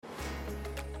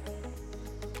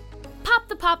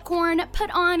popcorn, put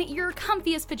on your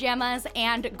comfiest pajamas,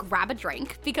 and grab a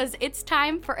drink because it's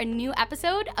time for a new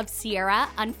episode of Sierra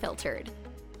Unfiltered.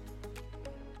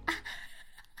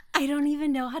 I don't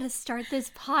even know how to start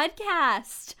this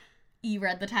podcast. You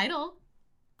read the title.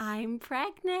 I'm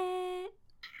pregnant.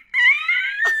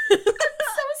 So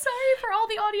sorry for all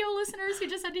the audio listeners who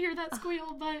just had to hear that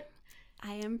squeal, but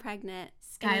I am pregnant.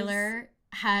 Skylar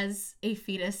has a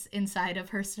fetus inside of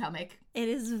her stomach. It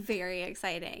is very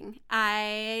exciting.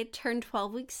 I turn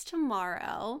 12 weeks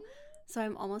tomorrow, so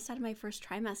I'm almost out of my first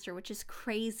trimester, which is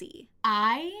crazy.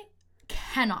 I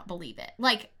cannot believe it.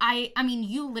 Like, I mean,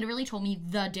 you literally told me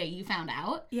the day you found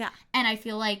out. Yeah. And I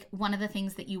feel like one of the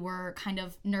things that you were kind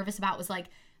of nervous about was like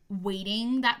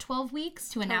waiting that 12 weeks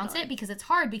to announce it, because it's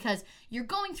hard because you're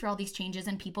going through all these changes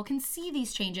and people can see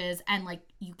these changes and like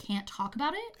you can't talk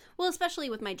about it. Well, especially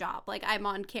with my job, like I'm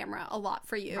on camera a lot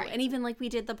for you. Right. And even like we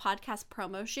did the podcast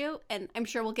promo shoot, and I'm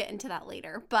sure we'll get into that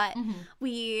later, but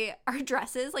our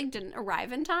dresses like didn't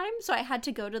arrive in time. So I had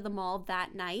to go to the mall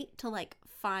that night to like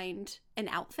find an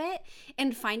outfit,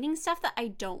 and finding stuff that I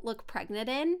don't look pregnant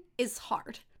in is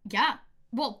hard. Yeah.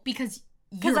 Well, because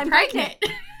you're I'm pregnant.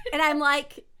 And I'm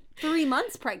like 3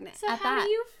 months pregnant. So how do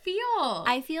you feel?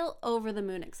 I feel over the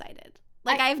moon excited.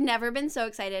 Like I've never been so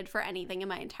excited for anything in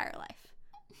my entire life.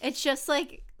 It's just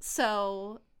like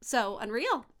so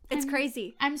unreal. It's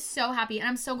crazy. I'm so happy, and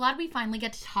I'm so glad we finally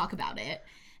get to talk about it.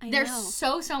 There's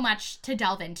know. so much to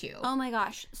delve into. Oh my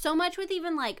gosh. So much with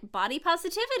even like body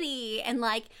positivity and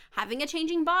like having a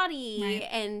changing body. Right.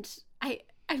 And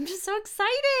I'm just so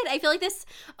excited. I feel like this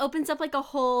opens up like a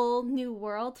whole new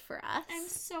world for us. I'm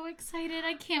so excited.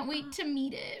 I can't wait to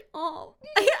meet it. Oh,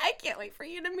 I can't wait for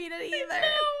you to meet it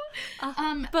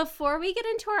either. Before we get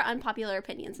into our unpopular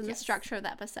opinions and the structure of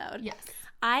the episode, yes,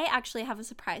 I actually have a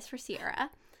surprise for Sierra.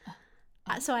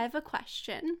 So I have a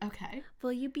question. Okay.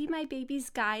 Will you be my baby's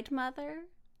guide mother?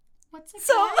 What's it?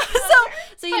 So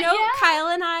you But know, yeah. Kyle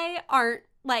and I aren't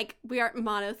like, we aren't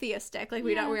monotheistic. Like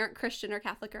we Yeah. aren't Christian or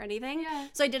Catholic or anything. Yeah.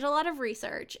 So I did a lot of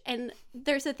research, and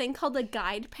there's a thing called a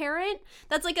guide parent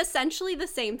that's like essentially the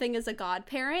same thing as a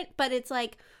godparent, but it's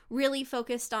like really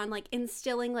focused on like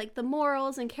instilling like the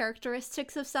morals and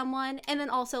characteristics of someone, and then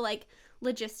also like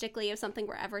logistically if something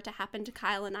were ever to happen to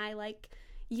Kyle and I, like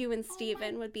you and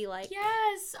Steven would be like,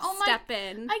 Yes. Oh my. step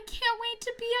in. I can't wait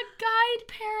to be a guide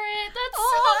parent.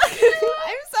 That's so cute.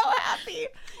 I'm so happy.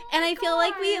 And I feel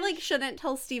like we gosh. like shouldn't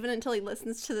tell Steven until he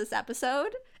listens to this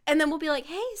episode. And then we'll be like,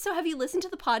 hey, so have you listened to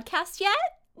the podcast yet?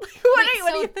 what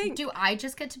do you think? Do I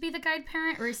just get to be the guide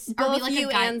parent, or are we Both like you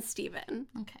a guide? and Steven.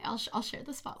 Okay, I'll share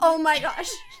the spotlight. Oh my gosh.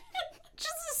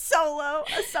 Just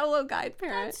a solo guide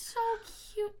parent. That's so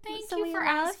cute. Thank So you we for love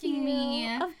asking you.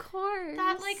 me. Of course.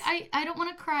 That like I don't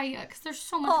want to cry yet because there's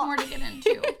so much more to get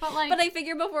into. But like, But I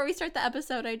figure before we start the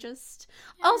episode,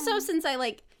 also, since I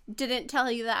like didn't tell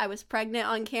you that I was pregnant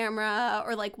on camera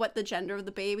or like what the gender of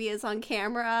the baby is on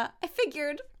camera, I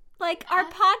figured like our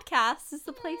podcast is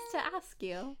the place to ask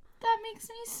you. that makes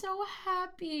me so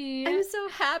happy. I'm so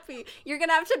happy. You're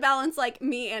gonna have to balance like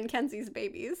me and Kenzie's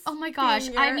babies. Oh my gosh.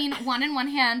 being I your- mean, one in one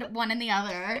hand, one in the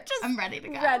other. I'm ready to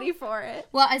go. ready for it.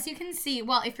 Well, as you can see,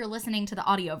 if you're listening to the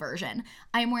audio version,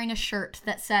 I am wearing a shirt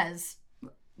that says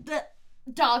the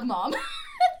dog mom.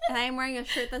 And I am wearing a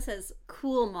shirt that says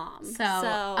 "Cool Mom." So,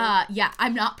 yeah,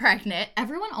 I'm not pregnant.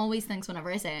 Everyone always thinks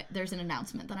whenever I say there's an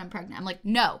announcement that I'm pregnant. I'm like,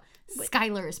 no,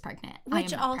 Skylar is pregnant.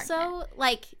 Which I am not also, pregnant.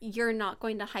 like, you're not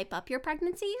going to hype up your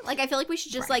pregnancy. Like, I feel like we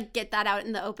should just, like, get that out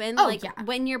in the open. Oh, like, yeah.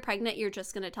 when you're pregnant, you're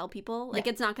just going to tell people. Like,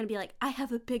 it's not going to be like, I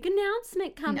have a big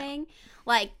announcement coming.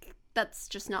 Like, that's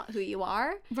just not who you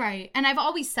are. Right. And I've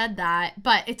always said that,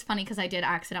 but it's funny because I did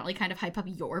accidentally kind of hype up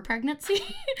your pregnancy.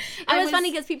 It was funny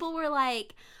because people were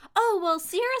like, oh, well,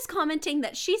 Sierra's commenting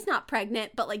that she's not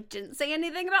pregnant, but, like, didn't say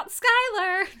anything about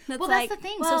Skylar. Well, like, that's the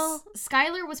thing. well, So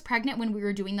Skylar was pregnant when we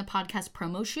were doing the podcast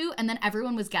promo shoot, and then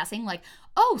everyone was guessing, like,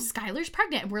 oh, Skylar's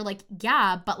pregnant. And we're like,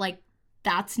 yeah, but, like,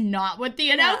 that's not what the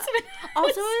announcement also,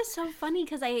 was. it was so funny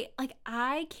because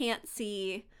I can't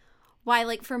see why,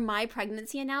 like, for my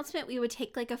pregnancy announcement, we would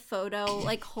take, like, a photo,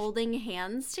 like, holding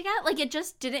hands together. Like, it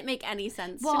just didn't make any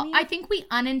sense to me. I think we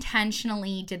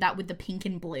unintentionally did that with the pink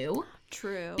and blue.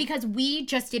 True. Because we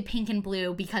just did pink and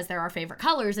blue because they're our favorite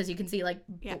colors. As you can see, like,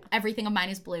 everything of mine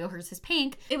is blue, hers is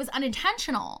pink. It was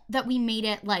unintentional that we made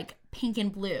it, like, pink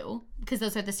and blue because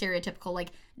those are the stereotypical, like,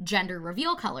 gender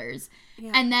reveal colors.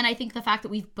 Yeah. And then I think the fact that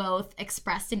we've both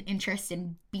expressed an interest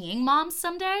in being moms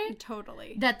someday,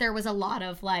 Totally. that there was a lot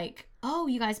of, like, oh,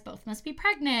 you guys both must be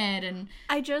pregnant. And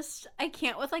I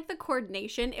can't with, like, the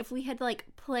coordination. If we had, like,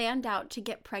 planned out to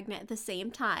get pregnant at the same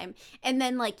time, and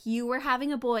then, like, you were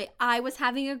having a boy, I was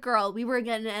having a girl, we were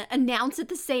gonna announce at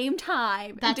the same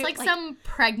time. that's like some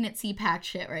pregnancy pact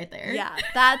shit right there. Yeah,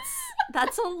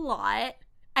 that's a lot.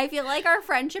 I feel like our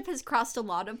friendship has crossed a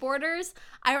lot of borders.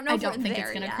 I don't know if I don't think we're it's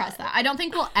there going to yet. cross that. I don't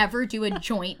think we'll ever do a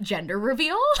joint gender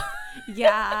reveal.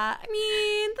 Yeah, I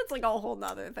mean, that's like a whole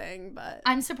nother thing, but...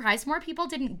 I'm surprised more people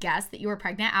didn't guess that you were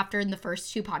pregnant after in the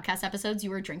first 2 podcast episodes you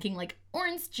were drinking, like,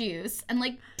 orange juice and,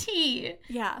 like, tea.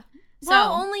 Yeah. So,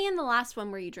 Well, only in the last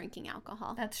one were you drinking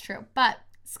alcohol. that's true. But,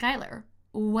 Skylar,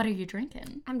 what are you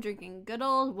drinking? I'm drinking good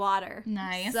old water.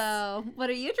 Nice. So, what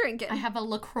are you drinking? I have a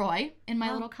LaCroix in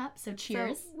my little cup, so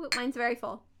cheers. So, whoop, mine's very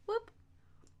full. Whoop.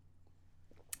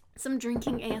 Some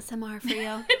drinking ASMR for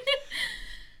you.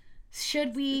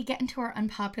 Should we get into our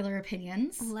unpopular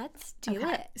opinions? Let's do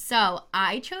Okay. it. So,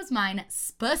 I chose mine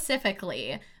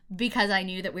specifically because I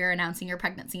knew that we were announcing your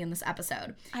pregnancy in this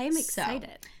episode. I am So,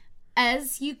 excited.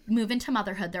 as you move into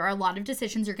motherhood, there are a lot of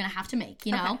decisions you're going to have to make,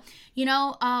 you know? Okay. You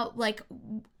know, like,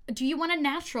 do you want a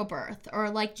natural birth? Or,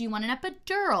 like, do you want an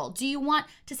epidural? Do you want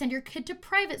to send your kid to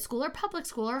private school or public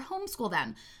school or homeschool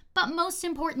them? But most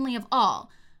importantly of all,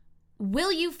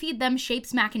 will you feed them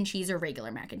Shapes mac and cheese or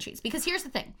regular mac and cheese? Because here's the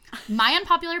thing. My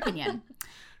unpopular opinion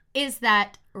is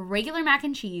that regular mac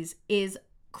and cheese is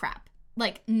crap.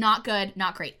 Like, not good,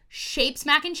 not great. Shapes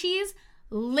mac and cheese,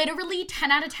 literally 10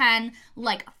 out of 10,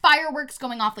 like, fireworks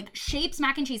going off, like, Shapes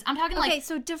mac and cheese. I'm talking Okay, like,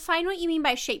 so define what you mean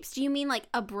by Shapes. Do you mean like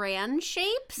a brand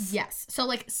Shapes? yes. So,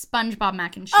 like, SpongeBob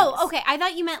mac and cheese. Oh, okay. I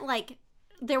thought you meant like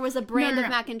there was a brand no, of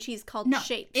no. mac and cheese called No,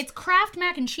 Shapes. it's Kraft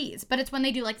mac and cheese, but it's when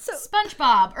they do, like,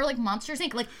 SpongeBob or, like, Monsters,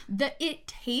 Inc. Like, it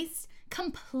tastes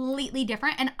completely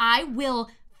different, and I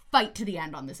will fight to the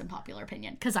end on this unpopular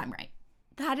opinion, because I'm right.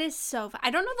 That is so fun.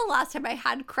 I don't know the last time I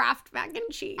had Kraft mac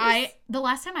and cheese. The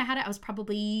last time I had it, I was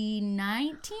probably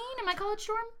 19 in my college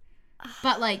dorm.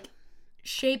 But, like,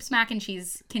 Shapes mac and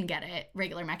cheese can get it.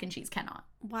 Regular mac and cheese cannot.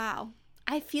 Wow.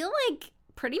 I feel like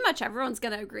pretty much everyone's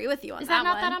going to agree with you on Is that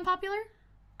not one. that unpopular?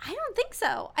 I don't think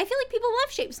so. I feel like people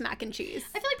love Shapes mac and cheese.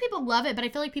 I feel like people love it, but I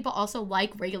feel like people also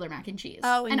like regular mac and cheese.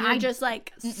 Oh, and you're I just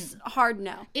like hard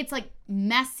no. It's, like,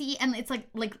 messy, and it's, like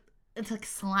it's, like,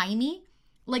 slimy.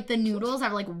 Like, the noodles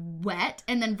are, like, wet,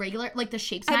 and then regular, like, the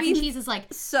Shapes mac and cheese is,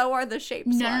 like... So are the Shapes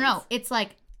No. It's,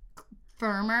 like,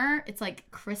 firmer. It's, like,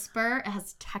 crisper. It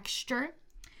has texture.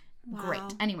 Wow. Great.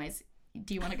 Anyways,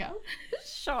 do you want to go?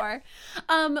 Sure.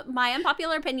 My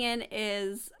unpopular opinion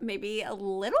is maybe a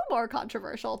little more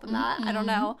controversial than that. I don't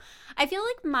know. I feel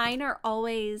like mine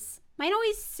always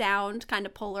sound kind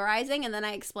of polarizing, and then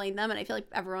I explain them, and I feel like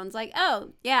everyone's like,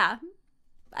 oh, yeah,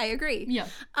 I agree. Yeah.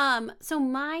 So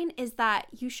mine is that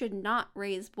you should not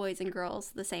raise boys and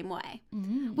girls the same way,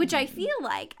 which I feel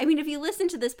like, I mean, if you listen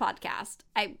to this podcast,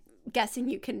 I'm guessing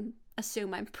you can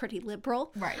assume I'm pretty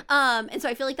liberal. Right. And so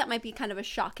I feel like that might be kind of a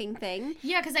shocking thing.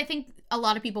 Yeah, because I think a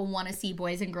lot of people want to see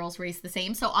boys and girls raised the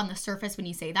same. So on the surface, when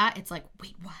you say that, it's like,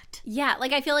 wait, what? Yeah,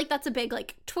 like I feel like that's a big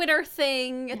like Twitter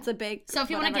thing. It's a big So if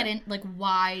you want to whatever. get in, like,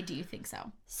 why do you think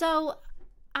so? So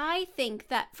I think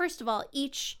that, first of all,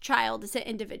 each child is an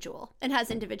individual and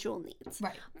has individual needs.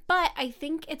 Right. But I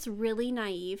think it's really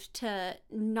naive to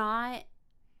not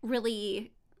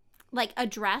really like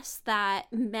address that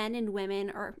men and women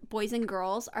or boys and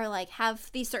girls are like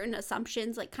have these certain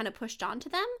assumptions like kind of pushed onto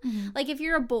them. Like if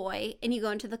you're a boy and you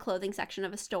go into the clothing section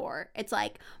of a store, it's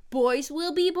like boys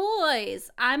will be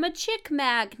boys. I'm a chick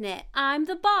magnet. I'm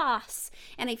the boss.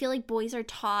 And I feel like boys are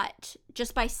taught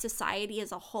just by society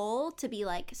as a whole to be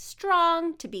like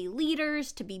strong, to be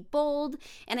leaders, to be bold.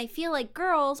 And I feel like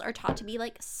girls are taught to be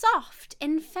like soft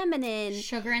and feminine.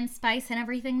 Sugar and spice and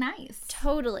everything nice.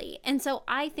 Totally. And so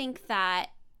I think that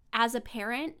as a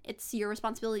parent, it's your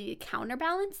responsibility to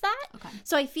counterbalance that. Okay.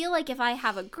 So I feel like if I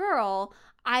have a girl,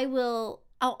 I'll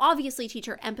obviously teach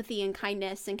her empathy and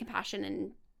kindness and compassion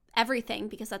and everything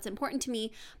because that's important to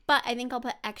me, but I think I'll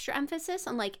put extra emphasis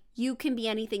on like you can be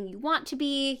anything you want to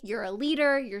be, you're a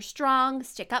leader, you're strong,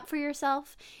 stick up for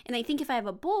yourself. And I think if I have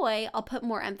a boy, I'll put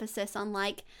more emphasis on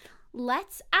like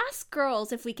let's ask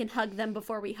girls if we can hug them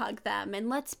before we hug them, and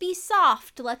let's be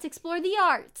soft, let's explore the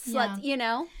arts. Yeah. Let's, you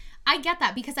know. I get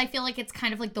that because I feel like it's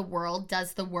kind of like the world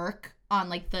does the work on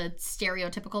like the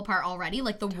stereotypical part already.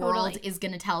 Like the world is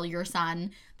going to tell your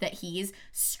son that he's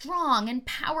strong and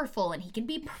powerful and he can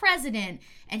be president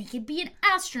and he can be an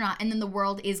astronaut. And then the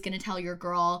world is going to tell your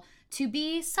girl to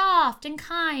be soft and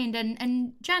kind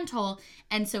and gentle.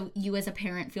 And so you as a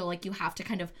parent feel like you have to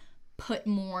kind of put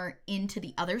more into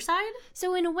the other side.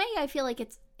 So in a way, I feel like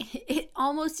it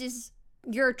almost is,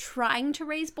 you're trying to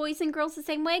raise boys and girls the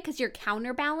same way because you're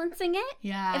counterbalancing it.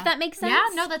 Yeah. If that makes sense.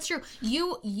 Yeah, no, that's true.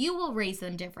 You will raise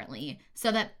them differently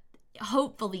so that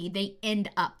hopefully they end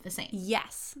up the same.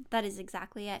 Yes, that is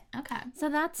exactly it. Okay. So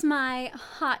that's my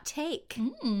hot take.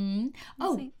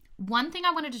 Oh, one thing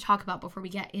I wanted to talk about before we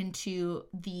get into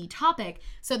the topic.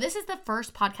 So this is the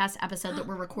first podcast episode that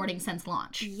we're recording since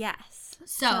launch. Yes.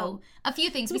 So a few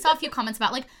things. We saw a few comments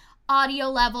about like audio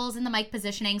levels and the mic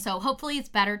positioning. So hopefully it's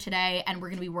better today, and we're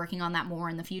going to be working on that more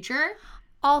in the future.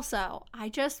 Also, I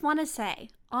just want to say,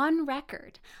 on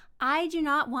record, I do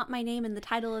not want my name in the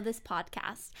title of this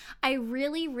podcast. I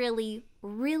really, really,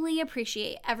 really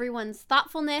appreciate everyone's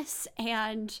thoughtfulness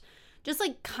and just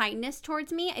like kindness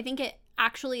towards me. I think it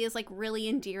actually is like really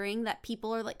endearing that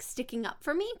people are like sticking up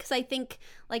for me, because I think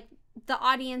like the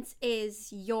audience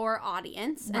is your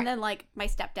audience, Right. and then like my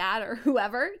stepdad or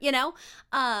whoever, you know?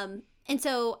 And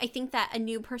so I think that a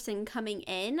new person coming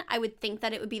in, I would think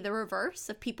that it would be the reverse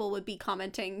of people would be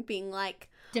commenting, being like,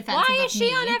 Defensive why of is she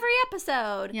me. on every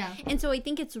episode? Yeah. And so I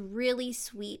think it's really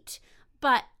sweet,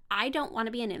 but I don't want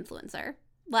to be an influencer.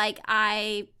 Like,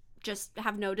 I just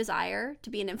have no desire to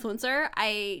be an influencer.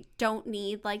 I don't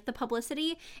need like the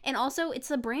publicity. And also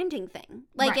it's a branding thing.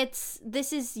 Like Right.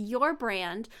 this is your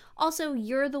brand. Also,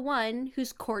 you're the one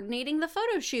who's coordinating the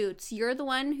photo shoots. You're the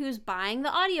one who's buying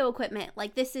the audio equipment.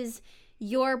 Like, this is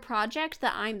your project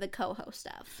that I'm the co-host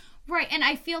of. Right. And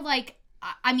I feel like,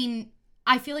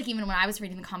 I feel like even when I was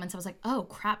reading the comments, I was like, oh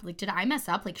crap, like, did I mess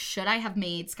up? Like, should I have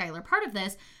made Skylar part of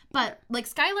this? But like,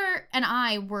 Skylar and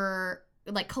I were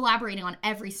like collaborating on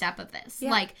every step of this. Yeah.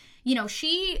 Like, you know,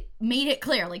 she made it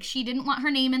clear, like, she didn't want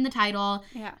her name in the title.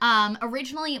 Yeah.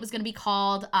 Originally it was going to be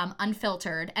called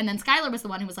Unfiltered. And then Skylar was the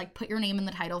one who was like, put your name in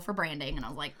the title for branding. And I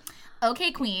was like,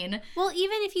 okay, queen. Well,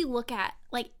 even if you look at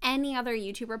like any other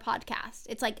YouTuber podcast,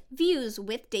 it's like Views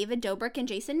with David Dobrik and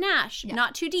Jason Nash, Yeah.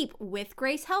 Not Too Deep with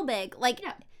Grace Helbig. Like,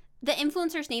 Yeah. the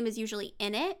influencer's name is usually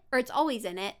in it, or it's always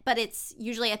in it, but it's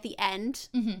usually at the end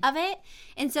of it.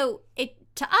 And so it,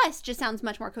 to us, just sounds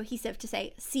much more cohesive to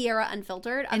say Sierra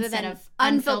Unfiltered other Instead than of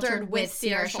Unfiltered with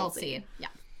Sierra Schultze. Yeah.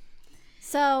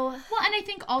 So, Well, and I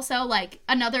think also, like,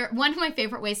 one of my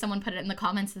favorite ways someone put it in the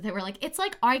comments, that they were like, it's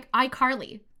like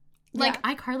iCarly. Like,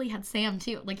 Yeah. iCarly had Sam,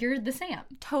 too. Like, you're the Sam.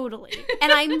 totally.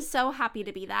 And I'm so happy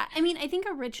to be that. I mean, I think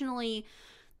originally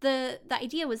the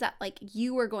idea was that like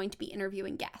you were going to be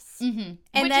interviewing guests. Mm-hmm.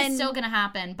 And Which then- is still going to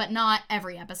happen, but not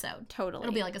every episode. Totally.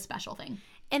 It'll be like a special thing.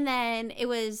 And then it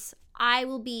was, I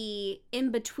will be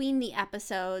in between the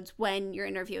episodes when you're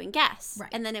interviewing guests. Right.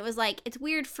 And then it was like, it's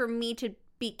weird for me to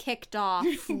be kicked off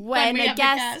when we a have a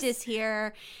guest guest. is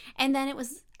here. And then it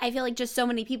was, I feel like just so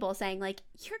many people saying like,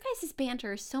 your guys'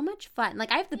 banter is so much fun.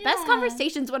 Like, I have the best Yeah.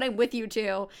 conversations when I'm with you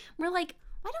two. We're like,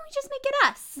 why don't we just make it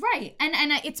us? Right.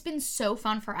 And it's been so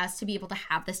fun for us to be able to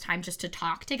have this time just to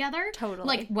talk together. Totally.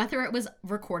 Like, whether it was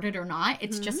recorded or not,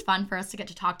 it's just fun for us to get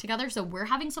to talk together. So we're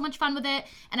having so much fun with it.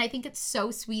 And I think it's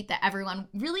so sweet that everyone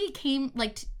really came,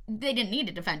 like, they didn't need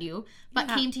to defend you, but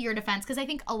Yeah. came to your defense. Because I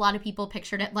think a lot of people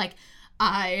pictured it like,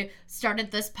 I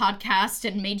started this podcast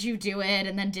and made you do it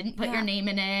and then didn't put Yeah. your name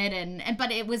in it. And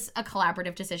but it was a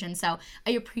collaborative decision. So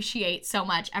I appreciate so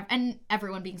much. And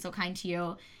everyone being so kind to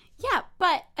you. Yeah,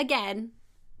 but again,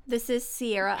 this is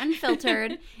Sierra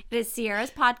Unfiltered. It is Sierra's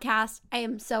podcast. I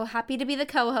am so happy to be the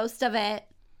co-host of it.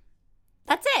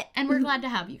 That's it. And we're glad to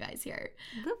have you guys here.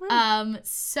 Woo woo.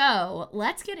 So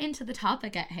let's get into the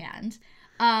topic at hand.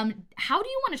 How do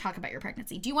you want to talk about your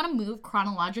pregnancy? Do you want to move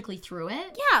chronologically through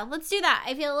it? Yeah, let's do that.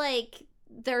 I feel like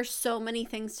there's so many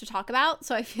things to talk about,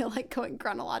 so I feel like going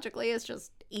chronologically is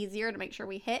just easier to make sure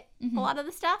we hit a lot of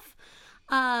the stuff.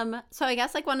 So I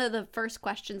guess like one of the first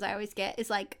questions I always get is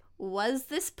like, was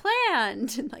this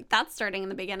planned? And like that's starting in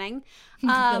the beginning.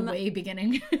 The way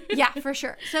beginning. Yeah, for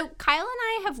sure. So Kyle and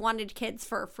I have wanted kids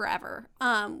for forever.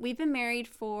 We've been married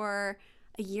for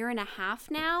a year and a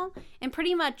half now, and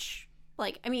pretty much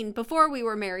like, I mean, before we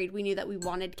were married, we knew that we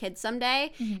wanted kids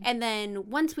someday. And then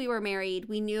once we were married,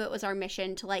 we knew it was our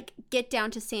mission to like get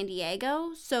down to San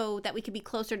Diego so that we could be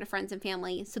closer to friends and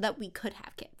family so that we could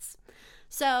have kids.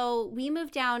 So we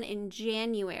moved down in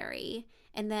January,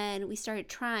 and then we started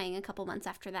trying a couple months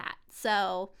after that.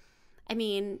 So, I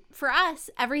mean, for us,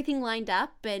 everything lined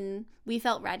up and we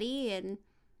felt ready. And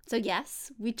so,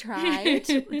 yes, we tried.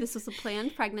 This was a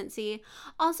planned pregnancy.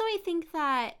 Also, I think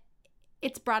that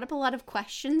it's brought up a lot of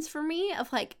questions for me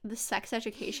of like the sex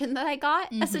education that I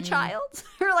got as a child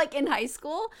or like in high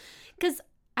school. Because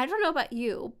I don't know about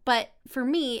you, but for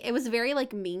me, it was very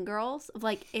like Mean Girls of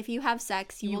like, if you have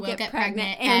sex, you will get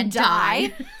pregnant and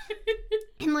die.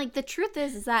 And like the truth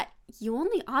is that you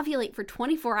only ovulate for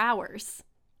 24 hours.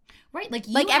 Right, like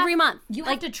every month. You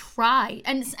have to try,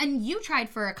 and you tried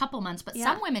for a couple months, but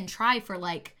some women try for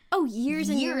like years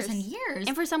and years and years.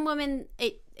 And for some women,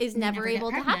 it is never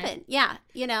able to happen. Yeah,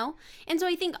 you know. And so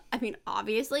I think, I mean,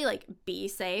 obviously, like, be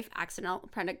safe. Accidental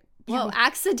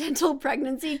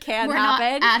pregnancy can happen. We're not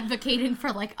advocating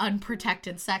for like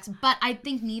unprotected sex, but I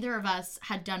think neither of us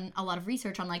had done a lot of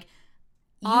research on like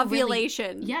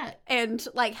ovulation, yeah, and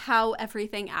like how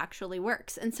everything actually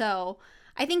works. And so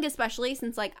I think especially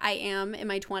since like I am in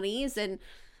my 20s and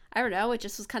I don't know, it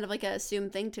just was kind of like a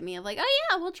assumed thing to me of like, oh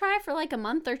yeah, we'll try for like a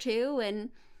month or two and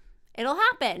it'll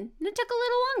happen. And it took a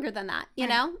little longer than that, you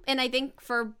know? And I think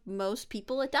for most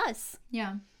people it does.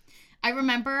 Yeah. I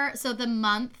remember, so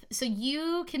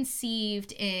you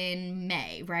conceived in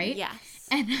May, right? Yes.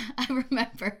 And I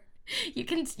remember, we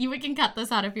can cut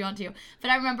this out if you want to,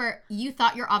 but I remember you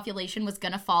thought your ovulation was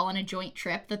going to fall on a joint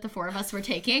trip that the four of us were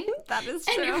taking. That is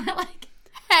true. And you were like,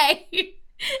 hey,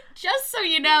 just so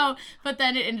you know. But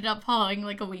then it ended up falling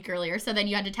like a week earlier. So then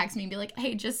you had to text me and be like,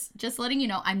 hey, just letting you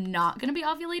know, I'm not going to be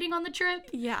ovulating on the trip.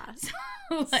 Yeah.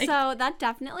 So that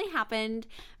definitely happened.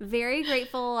 Very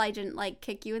grateful I didn't like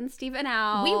kick you and Steven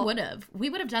out. We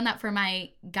would have done that for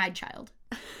my guide child.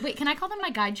 Wait, can I call them my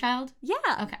guide child? Yeah.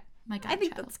 Okay. My guide child. I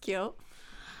think that's cute.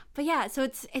 But yeah, so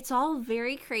it's all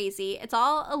very crazy. It's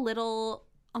all a little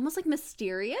almost like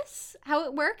mysterious how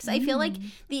it works. I feel like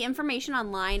the information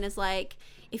online is like,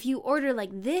 if you order like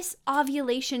this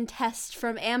ovulation test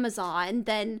from Amazon,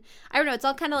 then I don't know, it's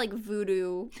all kind of like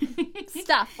voodoo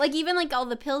stuff. Like even like all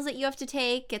the pills that you have to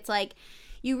take, it's like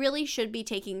you really should be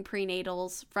taking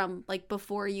prenatals from like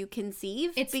before you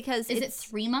conceive. Is it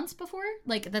 3 months before?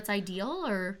 Like that's ideal,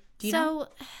 or do you know?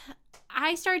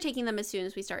 I started taking them as soon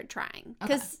as we started trying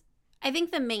because I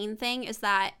think the main thing is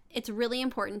that it's really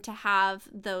important to have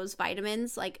those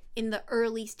vitamins like in the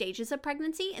early stages of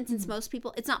pregnancy. And since most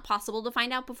people, it's not possible to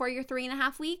find out before you're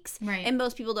 3.5 weeks. Right. And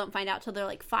most people don't find out till they're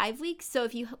like 5 weeks. So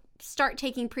if you start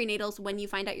taking prenatals when you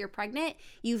find out you're pregnant,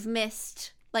 you've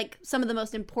missed like some of the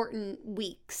most important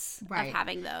weeks of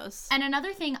having those. And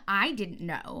another thing I didn't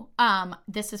know,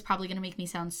 this is probably going to make me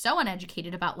sound so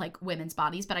uneducated about like women's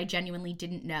bodies, but I genuinely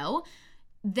didn't know.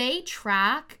 They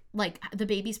track like the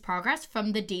baby's progress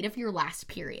from the date of your last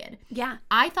period. Yeah.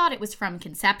 I thought it was from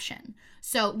conception.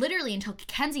 So literally until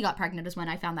Kenzie got pregnant is when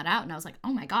I found that out. And I was like,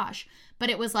 oh my gosh. But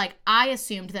it was like, I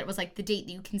assumed that it was like the date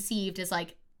that you conceived is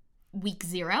like week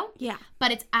 0. Yeah.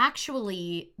 But it's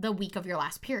actually the week of your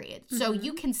last period. So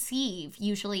you conceive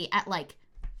usually at like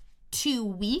 2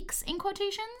 weeks in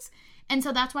quotations. And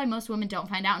so that's why most women don't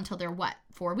find out until they're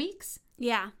 4 weeks?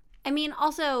 Yeah. I mean,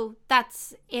 also,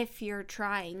 that's if you're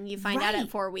trying. You find out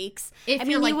at 4 weeks. If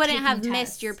you wouldn't have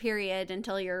missed your period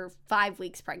until you're 5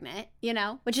 weeks pregnant, you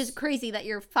know? Which is crazy that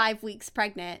you're 5 weeks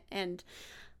pregnant. And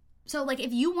so, like,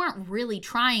 if you weren't really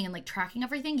trying and, like, tracking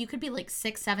everything, you could be, like,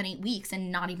 6, 7, 8 weeks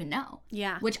and not even know.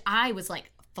 Yeah. Which I was, like,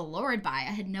 floored by.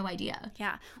 I had no idea.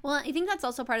 Yeah. Well, I think that's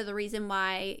also part of the reason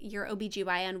why your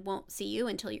OBGYN won't see you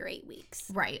until you're 8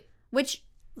 weeks. Right. Which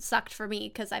sucked for me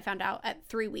because I found out at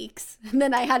 3 weeks. And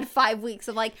then I had 5 weeks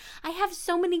of like, I have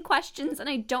so many questions and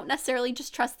I don't necessarily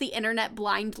just trust the internet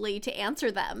blindly to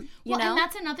answer them. You know? And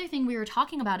that's another thing we were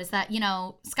talking about is that, you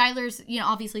know, Skylar's, you know,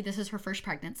 obviously this is her first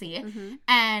pregnancy.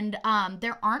 And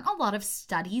there aren't a lot of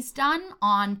studies done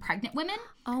on pregnant women.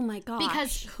 Oh my gosh.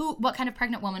 Because what kind of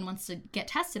pregnant woman wants to get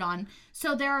tested on?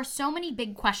 So there are so many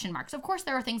big question marks. Of course,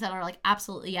 there are things that are like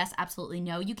absolutely yes, absolutely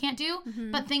no, you can't do.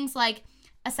 But things like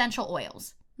essential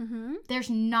oils.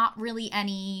 There's not really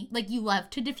any, like, you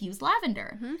love to diffuse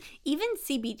lavender. Even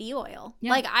CBD oil. Yeah.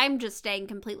 Like, I'm just staying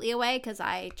completely away because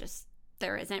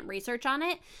there isn't research on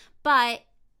it. But,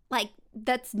 like,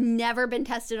 that's never been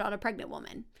tested on a pregnant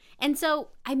woman. And so,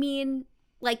 I mean,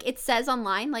 like, it says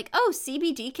online, like, oh,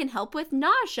 CBD can help with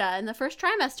nausea in the first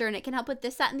trimester and it can help with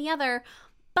this, that, and the other.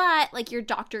 But, like, your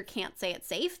doctor can't say it's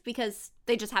safe because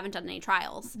they just haven't done any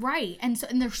trials. Right. And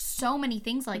there's so many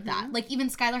things like that. Like, even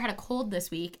Skylar had a cold this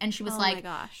week, and she was like, oh my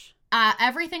gosh.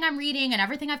 Everything I'm reading and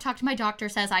everything I've talked to my doctor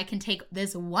says I can take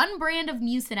this one brand of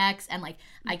Mucinex, and, like,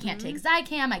 I can't take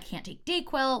Zicam, I can't take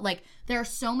Dayquil. Like, there are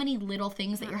so many little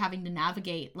things that you're having to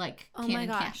navigate, like, oh my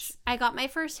gosh. I got my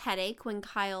first headache when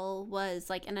Kyle was,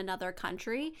 like, in another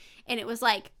country, and it was,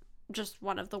 like, just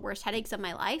one of the worst headaches of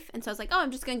my life. And so I was like, oh,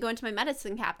 I'm just gonna go into my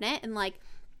medicine cabinet and like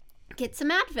get some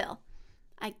Advil.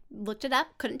 I looked it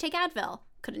up, couldn't take Advil.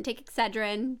 couldn't take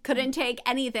Excedrin, couldn't take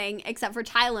anything except for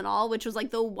Tylenol, which was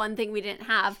like the one thing we didn't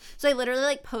have. So I literally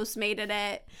like Postmated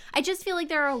it. I just feel like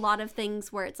there are a lot of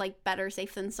things where it's like better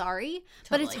safe than sorry,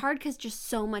 but it's hard because just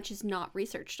so much is not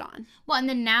researched on. Well, and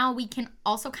then now we can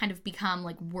also kind of become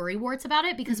like worrywarts about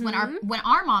it because when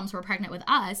our moms were pregnant with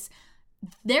us,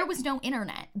 there was no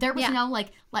internet. There was no like,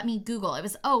 let me Google. It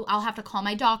was, I'll have to call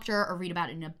my doctor or read about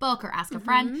it in a book or ask a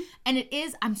friend. And it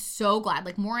is, I'm so glad.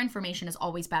 Like, more information is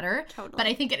always better. Totally. But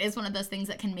I think it is one of those things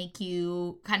that can make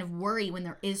you kind of worry when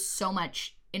there is so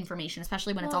much information,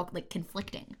 especially when it's all like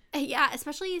conflicting. Yeah,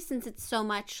 especially since it's so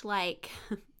much like,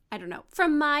 I don't know,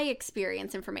 from my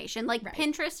experience information. Like,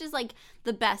 Pinterest is like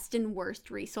the best and worst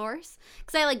resource.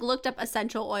 Because I like looked up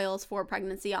essential oils for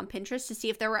pregnancy on Pinterest to see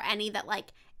if there were any that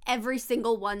like every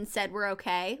single one said we're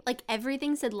okay. Like,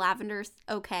 everything said lavender's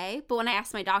okay. But when I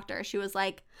asked my doctor, she was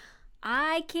like,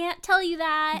 I can't tell you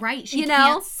that. Right. She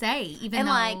can't say, even and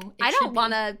though like, it I should don't be.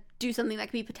 want to do something that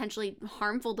could be potentially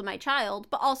harmful to my child.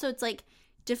 But also it's like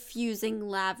diffusing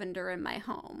lavender in my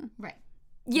home. Right.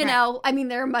 You know? I mean,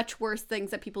 there are much worse things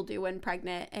that people do when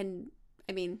pregnant. And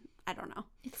I mean, I don't know.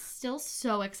 It's still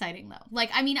so exciting though.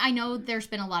 Like, I mean, I know there's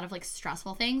been a lot of like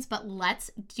stressful things, but do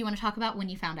you want to talk about when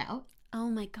you found out? Oh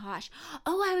my gosh.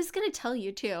 Oh, I was going to tell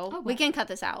you too. Oh, we can cut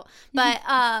this out. But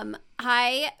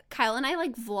Kyle and I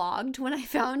like vlogged when I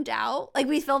found out. Like,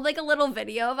 we filmed like a little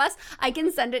video of us. I can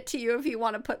send it to you if you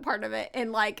want to put part of it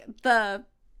in like the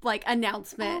like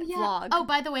announcement vlog. Oh,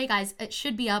 by the way, guys, it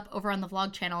should be up over on the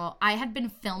vlog channel. I had been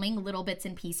filming little bits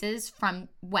and pieces from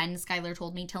when Skylar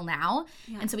told me till now.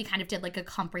 Yeah. And so we kind of did like a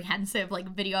comprehensive like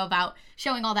video about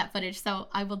showing all that footage. So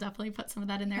I will definitely put some of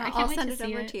that in there. Yeah, I can't I'll wait send to it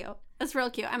see over it. to you. It's real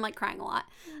cute. I'm like crying a lot.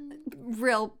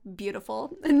 Real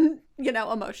beautiful and, you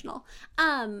know, emotional.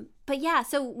 But yeah,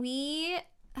 so we,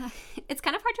 it's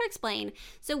kind of hard to explain.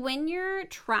 So when you're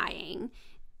trying,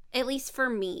 at least for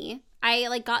me, I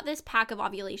like got this pack of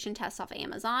ovulation tests off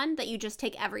Amazon that you just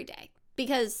take every day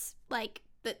because like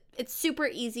it's super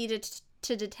easy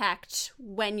to detect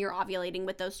when you're ovulating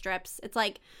with those strips. It's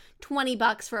like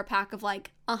 $20 for a pack of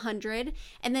like 100.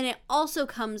 And then it also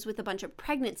comes with a bunch of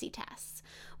pregnancy tests,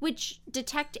 which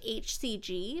detect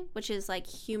HCG, which is like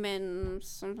human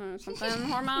something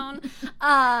hormone.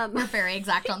 We're very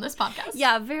exact on this podcast.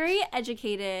 Yeah, very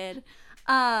educated.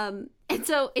 And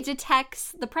so it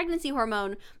detects the pregnancy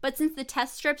hormone, but since the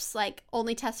test strips like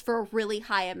only test for a really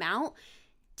high amount,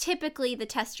 typically the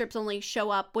test strips only show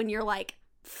up when you're like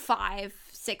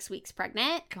 5-6 weeks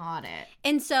pregnant. Got it.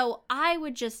 And so I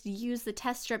would just use the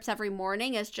test strips every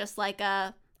morning as just like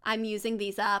I'm using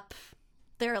these up.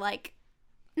 They're like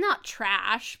not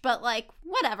trash, but like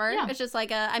whatever. Yeah. It's just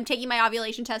like I'm taking my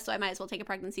ovulation test, so I might as well take a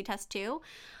pregnancy test too.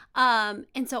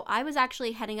 And so I was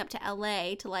actually heading up to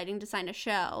LA to Lighting Design a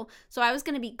show. So I was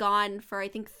going to be gone for I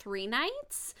think 3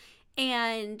 nights.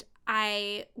 And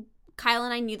Kyle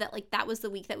and I knew that like that was the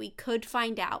week that we could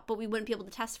find out, but we wouldn't be able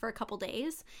to test for a couple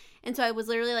days. And so I was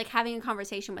literally like having a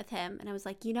conversation with him and I was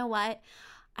like, you know what?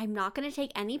 I'm not going to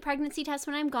take any pregnancy tests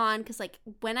when I'm gone because like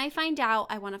when I find out,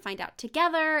 I want to find out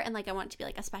together and like I want it to be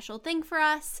like a special thing for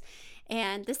us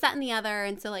and this, that, and the other.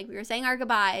 And so like we were saying our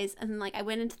goodbyes and then like I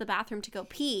went into the bathroom to go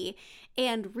pee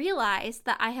and realized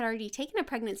that I had already taken a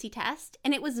pregnancy test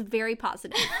and it was very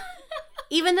positive.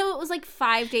 Even though it was like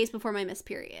 5 days before my missed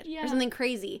period or something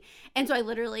crazy. And so I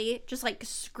literally just like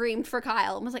screamed for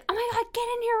Kyle and was like, oh my God, get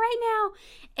in here right now.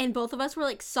 And both of us were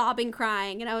like sobbing,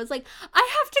 crying. And I was like,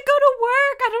 I have to go to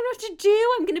work. I don't know what to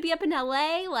do. I'm going to be up in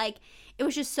LA. Like it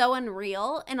was just so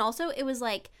unreal. And also it was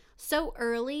like so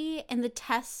early and the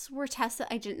tests were tests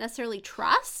that I didn't necessarily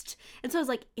trust. And so I was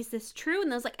like, is this true?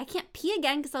 And I was like, I can't pee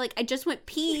again because I just went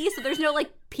pee. So there's no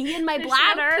like pee in my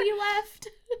bladder. No pee left.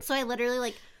 So I literally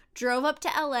like drove up to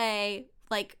LA,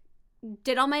 like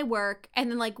did all my work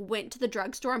and then like went to the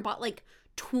drugstore and bought like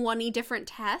 20 different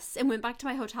tests and went back to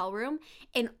my hotel room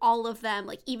and all of them,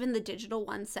 like even the digital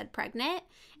ones said pregnant.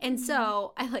 And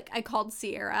so I called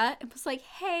Sierra and was like,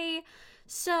 hey,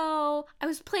 so I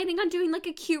was planning on doing like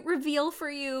a cute reveal for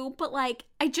you, but like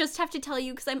I just have to tell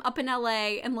you because I'm up in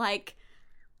LA and like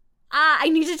I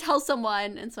need to tell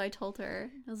someone. And so I told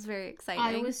her. It was very exciting.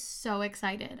 I was so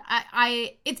excited.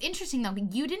 It's interesting though,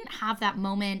 you didn't have that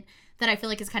moment that I feel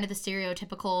like is kind of the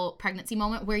stereotypical pregnancy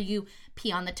moment where you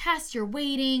pee on the test, you're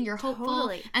waiting, you're hopeful,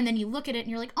 Totally. and then you look at it and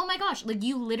you're like, oh my gosh, like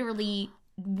you literally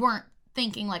weren't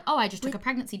thinking like, oh, I just took a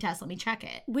pregnancy test, let me check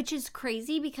it. Which is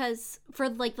crazy because for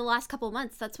like the last couple of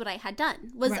months, that's what I had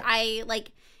done. Was Right. I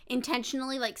like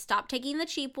intentionally like stopped taking the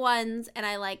cheap ones and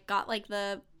I like got like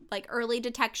the like early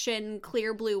detection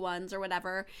clear blue ones or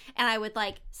whatever, and I would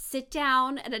like sit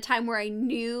down at a time where I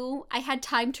knew I had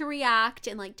time to react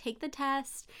and like take the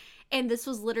test. And this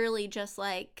was literally just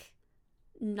like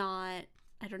not,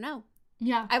 I don't know.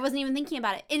 Yeah. I wasn't even thinking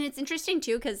about it. And it's interesting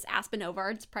too because Aspen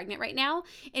Ovard's pregnant right now.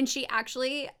 And she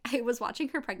actually, I was watching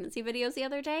her pregnancy videos the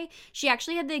other day. She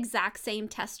actually had the exact same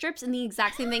test strips and the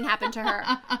exact same thing happened to her.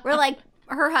 Where like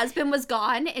her husband was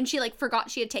gone and she like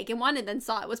forgot she had taken one and then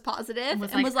saw it was positive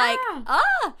and was like,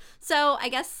 ah. So I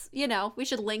guess, you know, we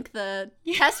should link the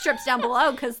test strips down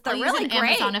below because they're really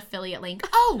great. Amazon affiliate link.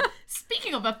 Oh,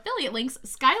 speaking of affiliate links,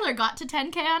 Skylar got to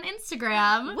 10K on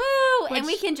Instagram. Woo! And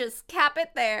we can just cap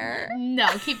it there. No,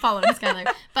 keep following Skylar.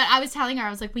 But I was telling her, I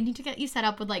was like, we need to get you set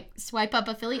up with like swipe up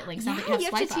affiliate links. Yeah, you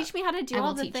have to teach me how to do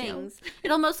all the things.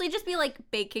 It'll mostly just be like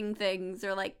baking things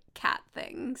or like cat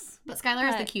things. But Skylar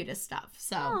has the cutest stuff.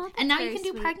 So, and now you can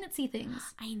do pregnancy things.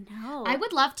 I know. I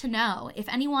would love to know if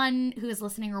anyone who is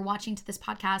listening or watching to this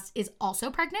podcast is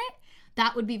also pregnant.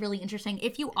 That would be really interesting.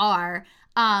 If you are,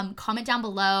 comment down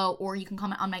below, or you can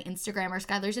comment on my Instagram or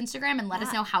Skylar's Instagram and let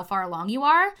us know how far along you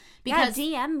are. Because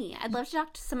DM me. I'd love to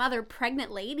talk to some other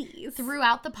pregnant ladies.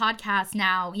 Throughout the podcast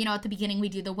now, you know, at the beginning we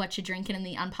do the what you drinking and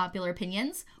the unpopular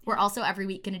opinions. We're also every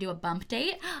week going to do a bump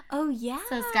date. Oh, yeah.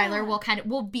 So Skylar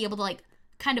we'll be able to like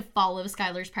kind of follow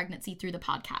Skylar's pregnancy through the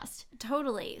podcast.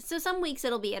 Totally. So some weeks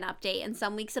it'll be an update and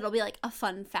some weeks it'll be like a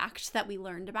fun fact that we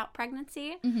learned about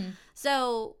pregnancy. Mm-hmm.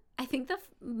 So I think the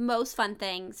most fun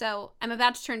thing, so I'm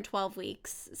about to turn 12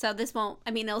 weeks, so this won't,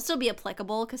 I mean, it'll still be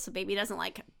applicable because the baby doesn't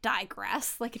like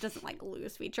digress, like it doesn't like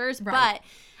lose features, right. But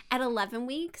at 11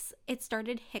 weeks, it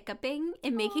started hiccuping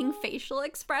and making facial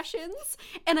expressions,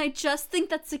 and I just think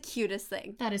that's the cutest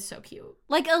thing. That is so cute.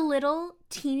 Like a little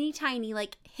teeny tiny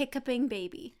like hiccuping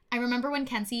baby. I remember when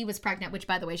Kenzie was pregnant, which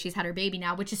by the way, she's had her baby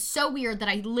now, which is so weird that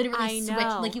I literally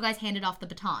switched, like you guys handed off the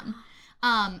baton.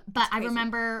 But I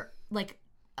remember like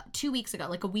 2 weeks ago,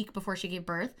 like a week before she gave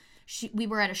birth, we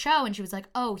were at a show and she was like,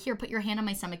 oh, here, put your hand on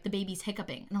my stomach. The baby's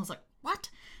hiccuping. And I was like, what?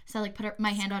 So I like put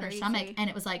my hand on her stomach and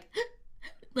it was like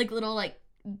little like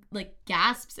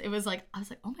gasps. It was like, I was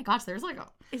like, oh my gosh, there's like a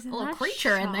little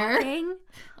creature in there.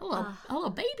 A little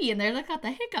baby in there that got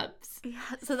the hiccups. Yeah,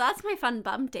 so that's my fun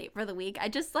bump date for the week. I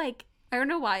just like, I don't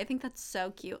know why. I think that's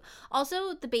so cute.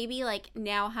 Also, the baby like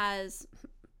now has,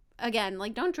 again,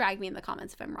 like don't drag me in the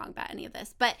comments if I'm wrong about any of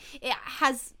this, but it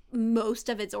has most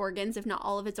of its organs, if not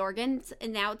all of its organs,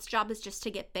 and now its job is just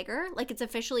to get bigger. Like it's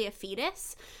officially a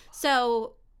fetus.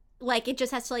 So like it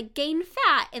just has to like gain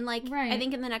fat and like I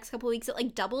think in the next couple of weeks it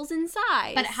like doubles in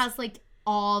size. But it has like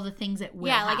all the things it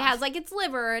will have. Like it has like its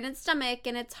liver and its stomach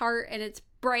and its heart and its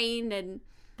brain and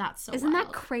that's so Isn't wild.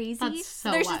 that crazy? That's so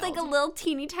There's wild. just like a little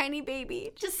teeny tiny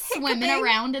baby just swimming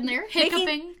around in there,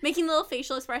 hiccuping. Making little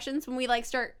facial expressions when we like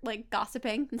start like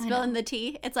gossiping and spilling the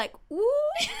tea. It's like, ooh.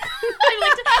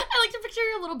 I like to picture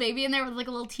your little baby in there with like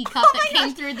a little teacup that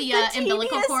came through the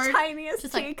umbilical cord. Tiniest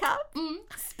just teacup.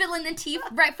 Spilling the tea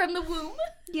right from the womb.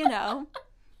 You know.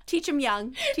 Teach them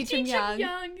young. Teach them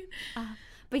young.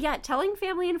 But yeah, telling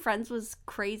family and friends was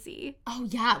crazy. Oh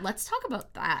yeah, let's talk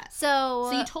about that.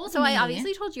 So you told me. So I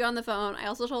obviously told you on the phone. I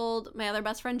also told my other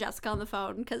best friend Jessica on the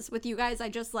phone because with you guys I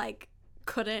just like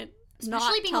couldn't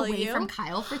Especially not being away you. from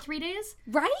Kyle for 3 days.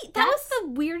 Right? That was the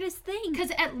weirdest thing.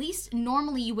 Because at least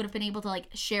normally you would have been able to like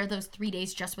share those 3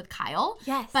 days just with Kyle.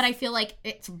 Yes. But I feel like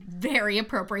it's very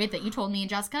appropriate that you told me and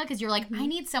Jessica because you're like, I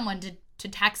need someone to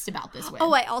text about this with.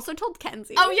 Oh, I also told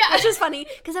Kenzie. Oh yeah. Which is funny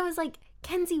because I was like,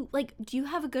 Kenzie, like, do you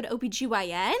have a good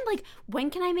OBGYN? Like,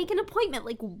 when can I make an appointment?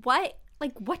 Like,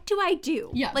 what do I do?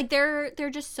 Yeah. Like, there are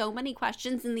just so many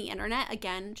questions, and the internet,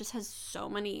 again, just has so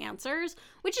many answers,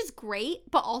 which is great,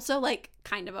 but also, like,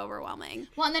 kind of overwhelming.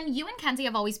 Well, and then you and Kenzie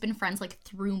have always been friends, like,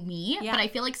 through me. Yeah. But I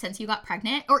feel like since you got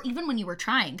pregnant, or even when you were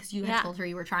trying, because you had told her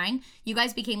you were trying, you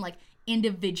guys became, like,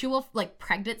 individual, like,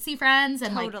 pregnancy friends.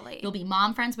 And, like, you'll be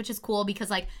mom friends, which is cool because,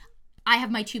 like, I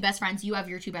have my 2 best friends. You have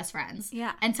your 2 best friends.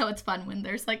 Yeah. And so it's fun when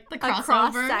there's, like, the crossover. A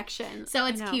cross-section. So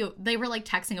it's cute. They were, like,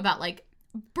 texting about, like,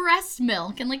 breast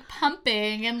milk and like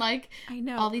pumping and like I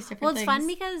know all these different things. Well, it's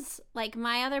fun because like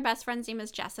my other best friend's name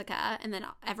is Jessica and then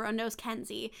everyone knows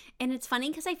Kenzie, and it's funny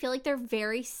because I feel like they're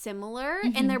very similar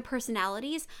in their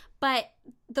personalities, but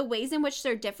the ways in which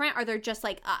they're different are they're just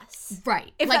like us,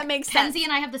 right? If like, that makes sense. Kenzie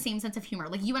and I have the same sense of humor.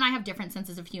 Like you and I have different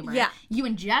senses of humor. Yeah. You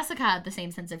and Jessica have the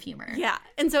same sense of humor. Yeah.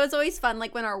 And so it's always fun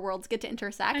like when our worlds get to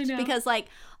intersect because like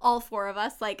all 4 of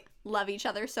us like love each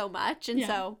other so much, and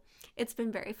so It's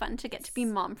been very fun to get to be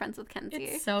mom friends with Kenzie.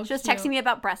 It's so She was cute. texting me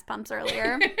about breast pumps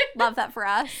earlier. Love that for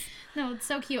us. No, it's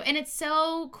so cute. And it's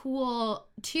so cool,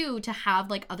 too, to have,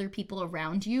 like, other people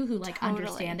around you who, like, Totally.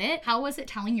 understand it. How was it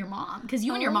telling your mom? Because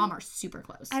you and your mom are super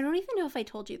close. I don't even know if I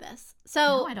told you this.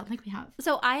 No, I don't think we have.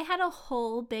 So I had a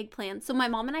whole big plan. So my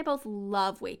mom and I both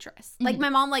love Waitress. Like, my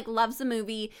mom, like, loves the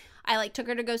movie. I, like, took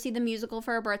her to go see the musical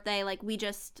for her birthday. Like, we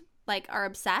just, like, are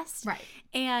obsessed. Right.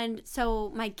 And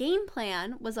so my game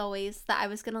plan was always that I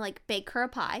was going to, like, bake her a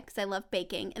pie because I love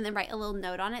baking and then write a little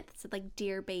note on it that said, like,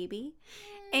 Dear Baby.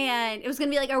 And it was going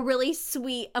to be, like, a really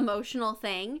sweet, emotional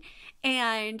thing.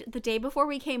 And the day before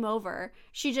we came over,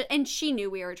 she knew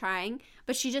we were trying,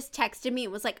 but she just texted me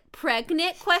and was like,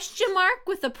 pregnant, ?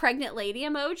 With a pregnant lady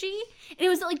emoji. And it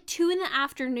was at, like, 2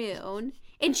 PM.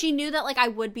 And she knew that, like, I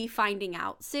would be finding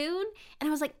out soon. And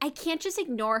I was like, I can't just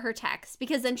ignore her text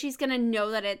because then she's going to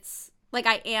know that it's, like,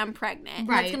 I am pregnant. And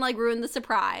that's going to, like, ruin the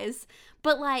surprise.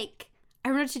 But, like, I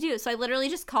don't know what to do. So I literally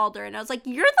just called her and I was like,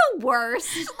 you're the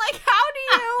worst. Like, how do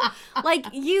you,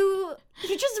 like, you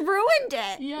just ruined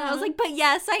it. Yeah. And I was like, but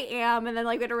yes, I am. And then,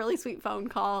 like, we had a really sweet phone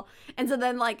call. And so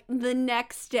then, like, the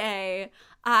next day,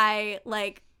 I,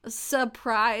 like,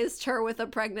 surprised her with a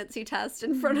pregnancy test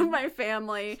in front of my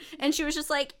family. And she was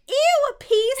just like, ew, a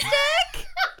pea stick?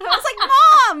 I was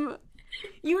like, Mom,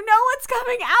 you know what's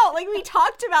coming out. Like, we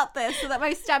talked about this so that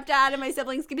my stepdad and my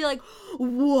siblings could be like,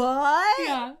 what?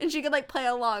 Yeah. And she could, like, play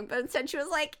along. But instead she was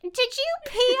like, did you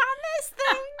pee on this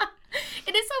thing?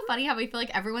 It is so funny how we feel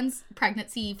like everyone's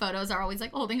pregnancy photos are always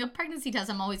like holding a pregnancy test.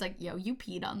 I'm always like, yo, you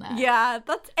peed on that. Yeah,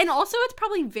 and also it's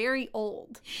probably very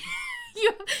old.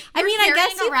 I mean, I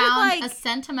guess you could, around like- a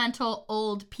sentimental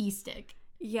old pea stick.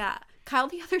 Yeah. Kyle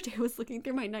the other day was looking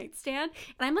through my nightstand,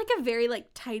 and I'm, like, a very, like,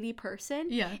 tidy person.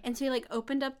 Yeah. And so he, like,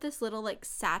 opened up this little, like,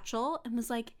 satchel and was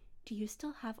like, do you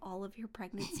still have all of your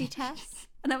pregnancy tests?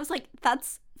 And I was like,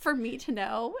 that's for me to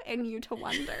know and you to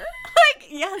wonder. Like,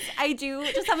 yes, I do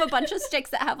just have a bunch of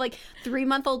sticks that have, like,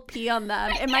 3-month-old pee on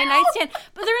them in my nightstand.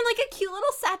 But they're in, like, a cute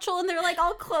little satchel and they're, like,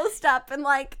 all closed up and,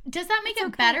 like... Does that make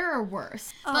it better or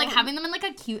worse? Like, having them in, like,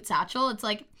 a cute satchel, it's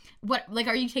like, what, like,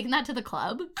 are you taking that to the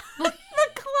club? Like,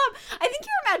 The club. I think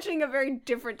you're imagining a very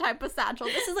different type of satchel.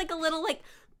 This is, like, a little, like,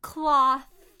 cloth,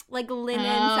 like, linen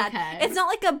satchel. Okay. It's not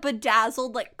like a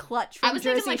bedazzled, like, clutch from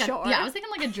Jersey Shore. I was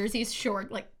thinking like a Jersey Shore,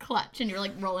 like, clutch, and you're,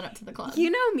 like, rolling up to the club.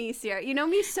 You know me, Sierra. You know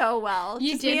me so well.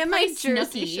 You Just did me and play my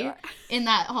Jersey Snooki Shore. in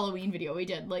that Halloween video we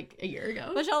did, like, a year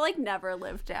ago. Which I'll, like, never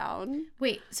live down.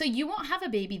 Wait, so you won't have a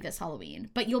baby this Halloween,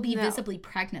 but you'll be No. visibly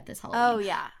pregnant this Halloween. Oh,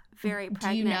 yeah. Very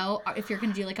pregnant. Do you know if you're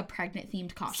going to do, like, a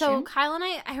pregnant-themed costume? So Kyle and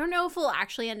I don't know if we'll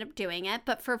actually end up doing it,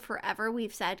 but for forever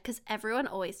we've said, because everyone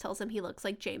always tells him he looks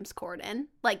like James Corden.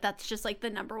 Like, that's just, like, the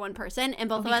number one person. And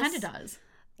both of he us... kind of does.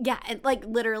 Yeah, and, like,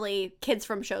 literally kids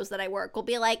from shows that I work will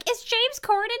be like, is James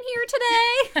Corden here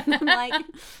today? And I'm like,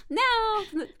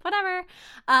 no, whatever.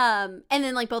 And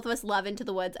then, like, both of us love Into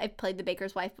the Woods. I've played the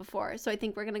Baker's Wife before, so I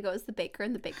think we're going to go as the Baker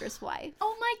and the Baker's Wife.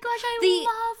 Oh my gosh,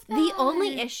 I love that. The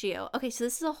only issue... Okay, so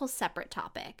this is a whole separate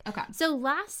topic. Okay. So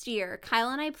last year, Kyle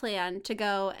and I planned to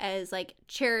go as, like,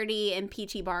 Charity and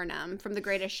P.T. Barnum from The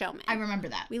Greatest Showman. I remember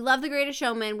that. We love The Greatest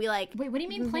Showman. We, like... Wait, what do you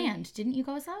mean planned? Didn't you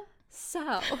go as that?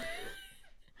 So...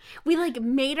 We, like,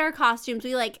 made our costumes.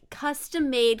 We, like, custom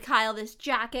made Kyle this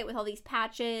jacket with all these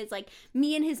patches. Like,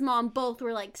 me and his mom both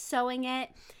were, like, sewing it.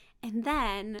 And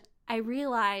then I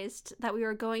realized that we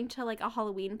were going to, like, a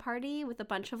Halloween party with a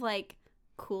bunch of, like,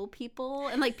 cool people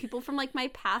and, like, people from, like, my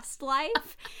past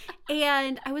life.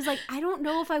 And I was like, I don't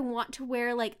know if I want to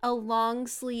wear, like, a long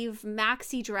sleeve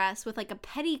maxi dress with, like, a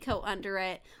petticoat under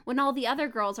it when all the other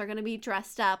girls are going to be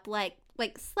dressed up like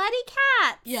slutty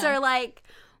cats. Yeah. Or, like...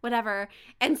 whatever.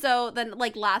 And so then,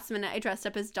 like, last minute, I dressed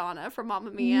up as Donna from Mamma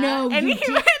Mia. No, and you he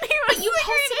did. was But you the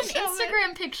posted Greatest an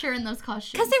Showman. Instagram picture in those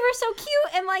costumes. Because they were so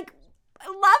cute and, like, I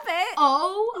love it.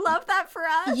 Oh, Love that for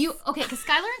us. okay, because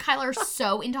Skylar and Kyla are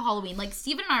so into Halloween. Like,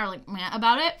 Steven and I are, like, meh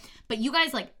about it, but you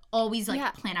guys, like, always, like, Yeah.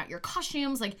 plan out your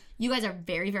costumes. Like, you guys are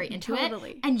very, very into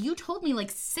Totally. it. And you told me, like,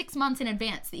 6 months in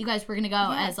advance that you guys were going to go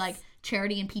Yes. as, like,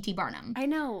 Charity and P.T. Barnum. I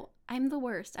know. I'm the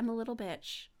worst. I'm a little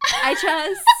bitch. I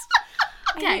just...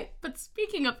 Okay, but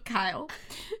speaking of Kyle,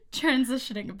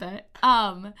 transitioning a bit,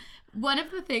 one of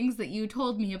the things that you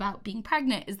told me about being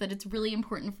pregnant is that it's really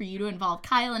important for you to involve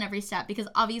Kyle in every step because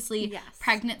obviously Yes.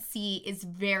 pregnancy is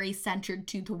very centered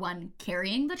to the one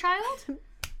carrying the child.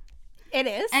 It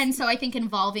is. And so I think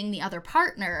involving the other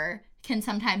partner can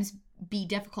sometimes be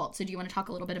difficult. So do you want to talk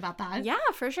a little bit about that? Yeah,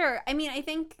 for sure. I mean, I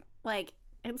think, like,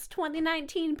 it's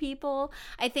 2019, people.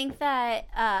 I think that,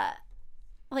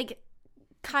 like,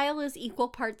 Kyle is equal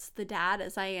parts the dad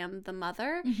as I am the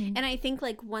mother. Mm-hmm. And I think,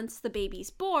 like, once the baby's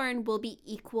born, we'll be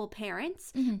equal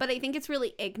parents. Mm-hmm. But I think it's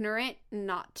really ignorant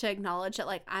not to acknowledge that,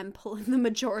 like, I'm pulling the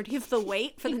majority of the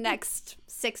weight for the next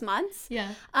 6 months.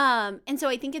 Yeah. And so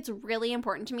I think it's really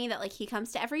important to me that, like, he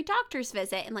comes to every doctor's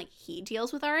visit and, like, he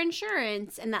deals with our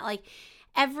insurance, and that, like,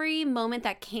 every moment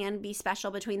that can be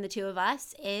special between the two of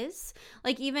us is,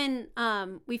 like, even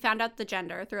we found out the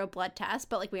gender through a blood test,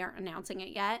 but, like, we aren't announcing it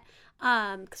yet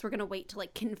because we're gonna wait to,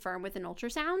 like, confirm with an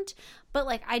ultrasound. But,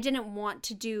 like, I didn't want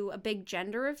to do a big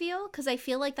gender reveal because I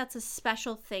feel like that's a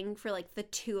special thing for, like, the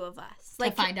two of us,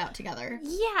 like, to find out together.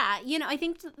 Yeah, you know, I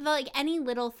think like any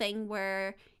little thing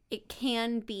where it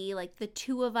can be, like, the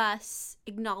two of us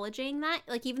acknowledging that,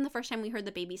 like, even the first time we heard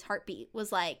the baby's heartbeat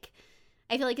was, like,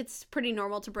 I feel like it's pretty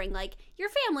normal to bring, like, your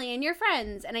family and your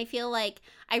friends. And I feel like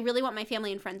I really want my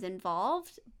family and friends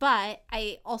involved. But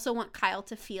I also want Kyle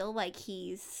to feel like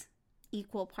he's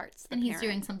equal parts the And he's parent.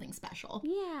 doing something special.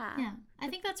 Yeah. Yeah. I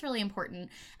think that's really important.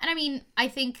 And I mean, I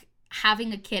think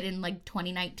having a kid in, like,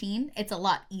 2019, it's a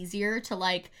lot easier to,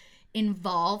 like,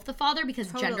 involve the father because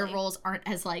gender Totally. roles aren't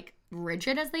as, like,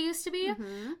 rigid as they used to be.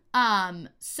 Mm-hmm.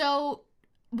 So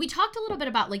we talked a little bit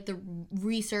about, like, the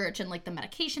research and, like, the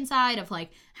medication side of,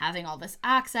 like, having all this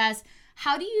access.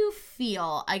 How do you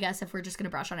feel, I guess, if we're just going to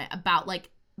brush on it, about, like,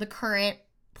 the current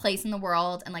place in the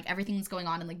world and, like, everything that's going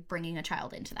on and, like, bringing a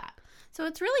child into that? So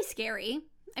it's really scary.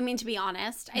 I mean, to be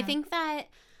honest, I think that,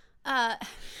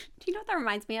 do you know what that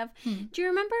reminds me of? Do you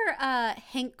remember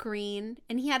Hank Green?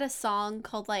 And he had a song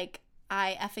called, like,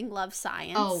 I Effing Love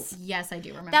Science. Oh, yes, I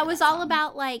do remember that was all song.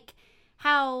 about, like,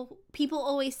 how people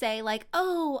always say, like,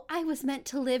 oh, I was meant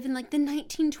to live in, like, the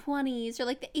 1920s or,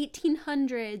 like, the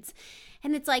 1800s.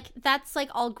 And it's like, that's, like,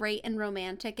 all great and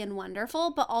romantic and wonderful,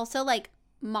 but also, like,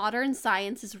 modern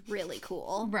science is really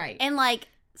cool. Right. And, like,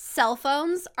 cell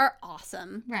phones are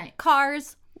awesome. Right.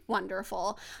 Cars,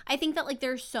 wonderful. I think that, like,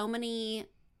 there's so many,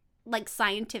 like,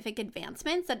 scientific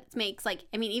advancements that it makes, like,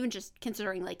 I mean, even just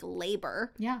considering, like,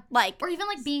 labor. Yeah. Like, Or even,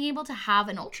 like, being able to have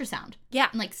an ultrasound. yeah.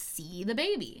 And, like, see the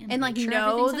baby. And, like, make sure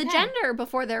know the everything's okay. gender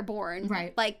before they're born.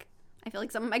 Right. Like, I feel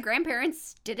like some of my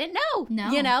grandparents didn't know.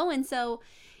 No. You know? And so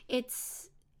it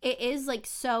is, like,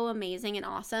 so amazing and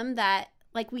awesome that,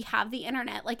 like, we have the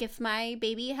internet. Like, if my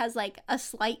baby has, like, a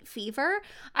slight fever,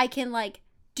 I can, like,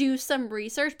 do some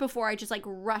research before I just, like,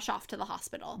 rush off to the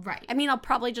hospital. Right. I mean, I'll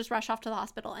probably just rush off to the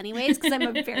hospital anyways because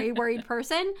I'm a very worried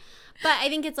person. But I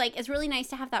think it's, like, it's really nice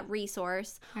to have that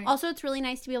resource. Right. Also, it's really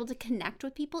nice to be able to connect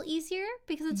with people easier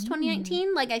because it's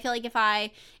 2019. Like, I feel like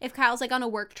if Kyle's, like, on a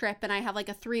work trip and I have, like,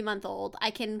 a 3-month-old, I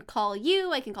can call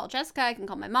you, I can call Jessica, I can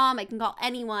call my mom, I can call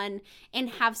anyone and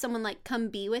have someone, like, come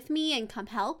be with me and come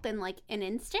help in, like, an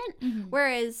instant. Mm-hmm.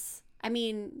 Whereas, I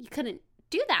mean, you couldn't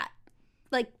do that,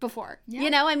 like, before. Yeah. You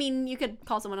know? I mean, you could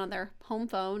call someone on their home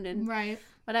phone and Right.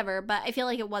 whatever, but I feel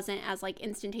like it wasn't as, like,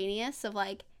 instantaneous of,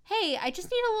 like, hey, I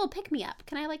just need a little pick-me-up.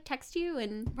 Can I, like, text you?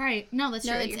 And Right. No, that's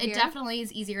know true. that you're It here. definitely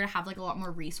is easier to have, like, a lot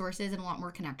more resources and a lot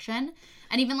more connection.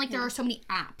 And even, like, there are so many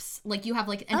apps. Like, you have,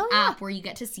 like, an Oh, yeah. app where you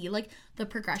get to see, like, the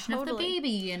progression of the Totally.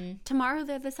 baby. And tomorrow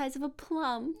they're the size of a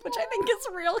plum, which I think is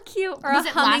real cute. Or was a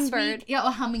it last hummingbird. week? Yeah,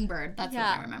 a hummingbird. That's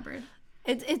Yeah. what I remembered.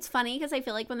 It's funny because I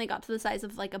feel like when they got to the size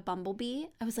of, like, a bumblebee,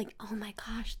 I was like, oh my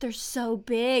gosh, they're so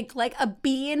big. Like a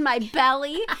bee in my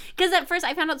belly. Because at first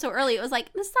I found out so early, it was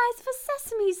like the size of a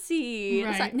sesame seed.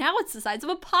 It's Right. like, now it's the size of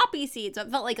a poppy seed. So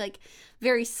it felt like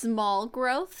very small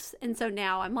growths. And so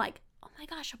now I'm like, oh my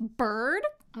gosh, a bird?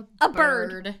 A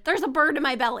bird. There's a bird in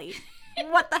my belly.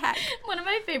 What the heck? One of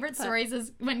my favorite stories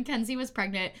is when Kenzie was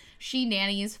pregnant, she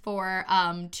nannies for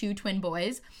 2 twin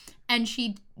boys, and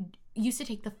she used to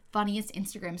take the funniest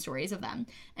Instagram stories of them.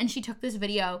 And she took this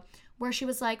video where she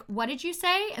was like, what did you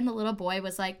say? And the little boy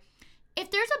was like, if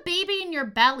there's a baby in your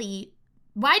belly,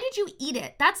 why did you eat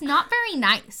it? That's not very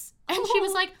nice. And she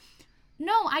was like,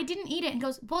 no, I didn't eat it. And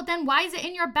goes, well, then why is it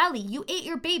in your belly? You ate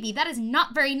your baby. That is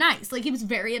not very nice. Like, he was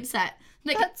very upset.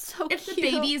 Like, That's so if cute. the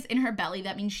baby is in her belly,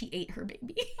 that means she ate her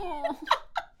baby. Aw.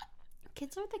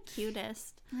 Kids are the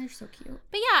cutest. They're so cute.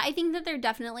 But yeah, I think that there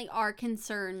definitely are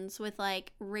concerns with,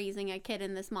 like, raising a kid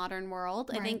in this modern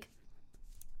world. Right. I think,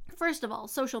 first of all,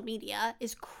 social media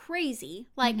is crazy.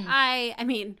 Like, Mhm. I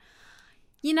mean,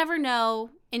 you never know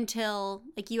until,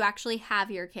 like, you actually have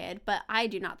your kid, but I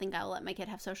do not think I will let my kid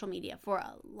have social media for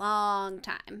a long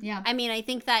time. Yeah. I mean, I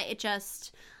think that it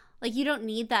just, like, you don't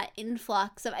need that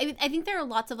influx of, I think there are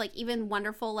lots of, like, even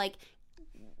wonderful, like,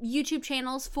 YouTube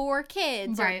channels for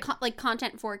kids Right. or like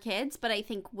content for kids, but I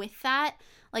think with that,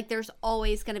 like, there's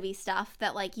always going to be stuff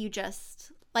that, like, you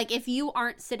just, Like, if you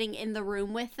aren't sitting in the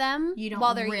room with them You don't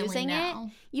while they're really using know.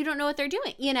 it, you don't know what they're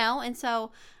doing, you know? And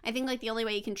so I think, like, the only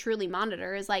way you can truly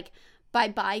monitor is, like, by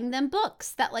buying them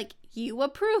books that, like, you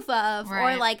approve of, or,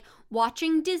 Right. like,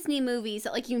 watching Disney movies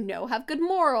that, like, you know have good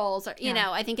morals, or, you Yeah.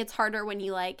 know, I think it's harder when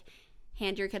you, like,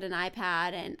 hand your kid an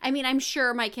iPad. And, I mean, I'm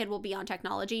sure my kid will be on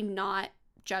technology, not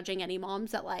judging any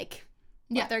moms that, like,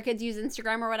 Yeah. let their kids use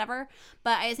Instagram or whatever.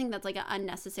 But I just think that's, like, an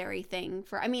unnecessary thing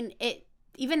for, I mean,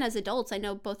 even as adults, I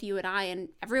know both you and I and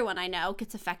everyone I know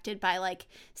gets affected by, like,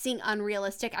 seeing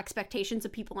unrealistic expectations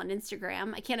of people on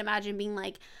Instagram. I can't imagine being,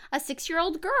 like, a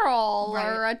 6-year-old girl Right.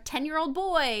 or a 10-year-old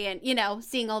boy and, you know,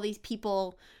 seeing all these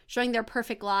people showing their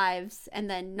perfect lives and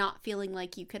then not feeling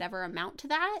like you could ever amount to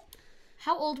that.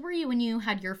 How old were you when you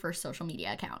had your first social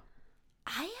media account?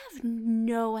 I have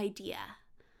no idea.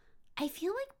 I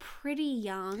feel like pretty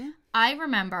young. I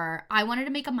remember I wanted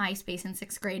to make a MySpace in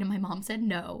 6th grade and my mom said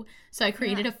no. So I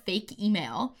created a fake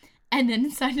email and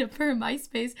then signed up for a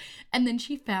MySpace. And then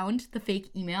she found the fake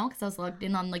email because I was logged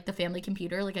in on like the family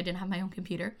computer. Like I didn't have my own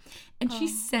computer. And she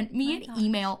sent me an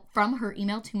email from her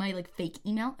email to my like fake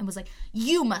email and was like,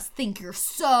 you must think you're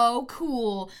so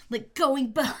cool. Like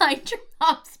going behind your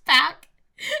mom's back.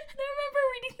 And I remember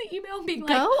reading the email and being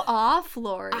like, Go off,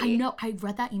 Lori. I know. I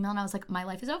read that email and I was like, my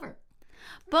life is over.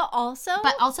 But also,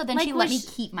 then like, she let me was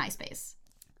keep MySpace.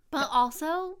 But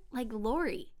also, like,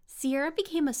 Lori, Sierra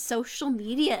became a social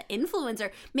media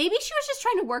influencer. Maybe she was just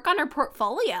trying to work on her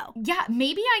portfolio. Yeah,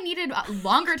 maybe I needed a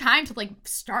longer time to like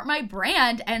start my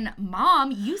brand. And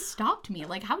Mom, you stopped me.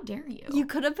 Like, how dare you? You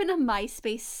could have been a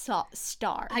MySpace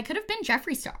star. I could have been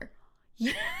Jeffree Star.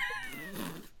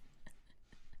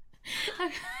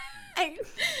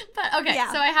 But okay,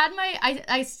 Yeah. so I had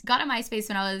I got a MySpace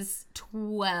when I was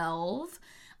 12,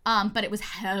 but it was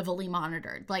heavily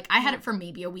monitored. Like I had it for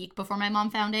maybe a week before my mom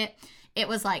found it. It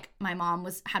was like my mom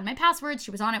had my passwords,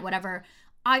 she was on it, whatever.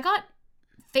 I got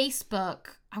Facebook,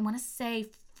 I want to say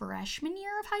freshman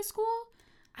year of high school.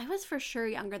 I was for sure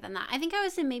younger than that. I think I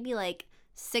was in maybe like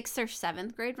 6th or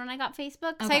 7th grade when I got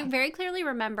Facebook. So Okay. I very clearly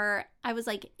remember I was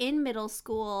like in middle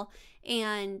school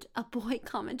and a boy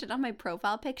commented on my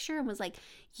profile picture and was like,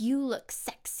 you look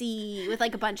sexy, with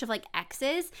like a bunch of like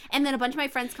X's. And then a bunch of my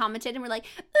friends commented and were like,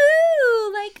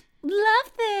 ooh, like,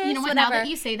 love this. You know what? Whatever. Now that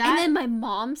you say that, And then my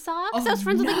mom saw, because I was Oh,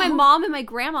 friends with like my no. mom and my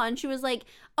grandma, and she was like,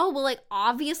 oh, well, like,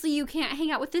 obviously you can't hang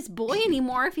out with this boy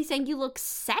anymore if he's saying you look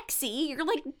sexy. You're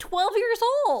like 12 years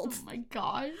old. oh my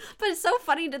gosh. But it's so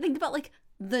funny to think about, like,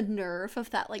 the nerve of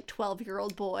that, like,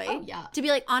 12-year-old boy. Oh, yeah. To be,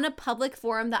 like, on a public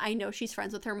forum that I know she's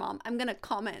friends with her mom. I'm going to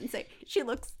comment and say, she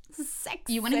looks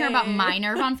sexy. You want to hear about my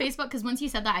nerve on Facebook? Because once you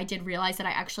said that, I did realize that I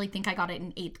actually think I got it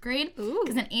in 8th grade. Ooh.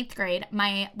 Because in 8th grade,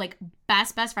 my like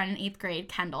best friend in 8th grade,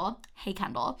 Kendall. Hey,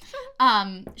 Kendall.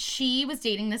 She was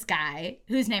dating this guy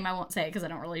whose name I won't say because I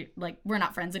don't really like. We're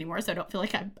not friends anymore, so I don't feel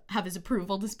like I have his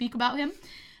approval to speak about him.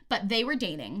 But they were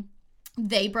dating.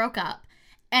 They broke up,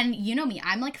 and you know me,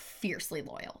 I'm like fiercely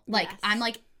loyal. Like Yes. I'm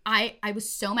like. I was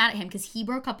so mad at him because he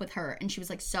broke up with her and she was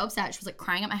like so upset. She was like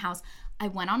crying at my house. I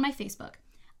went on my Facebook.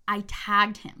 I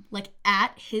tagged him, like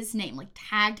at his name, like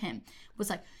tagged him, was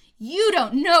like, you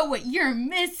don't know what you're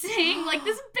missing. Like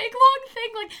this big long thing,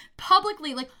 like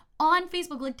publicly, like on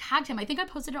Facebook, like tagged him. I think I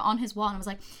posted it on his wall and I was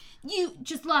like, you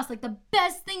just lost like the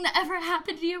best thing that ever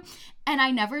happened to you. And I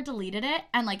never deleted it.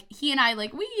 And like he and I,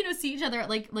 like we, see each other at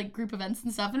like group events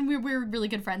and stuff. And we were really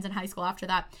good friends in high school after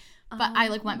that. But I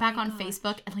like went back on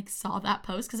Facebook and like saw that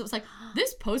post because it was like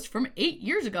this post from 8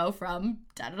 years ago from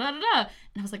da da da da da,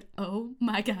 and I was like, oh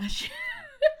my gosh.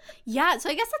 Yeah, so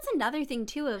I guess that's another thing,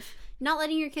 too, of not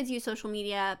letting your kids use social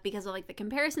media because of, like, the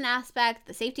comparison aspect,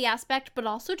 the safety aspect, but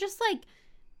also just, like,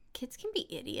 kids can be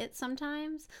idiots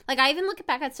sometimes. Like, I even look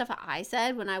back at stuff that I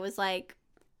said when I was, like,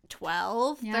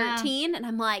 12, Yeah. 13, and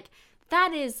I'm like,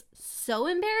 that is so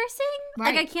embarrassing.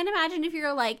 Right. Like, I can't imagine if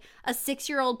you're, like, a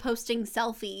 6-year-old posting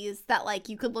selfies that, like,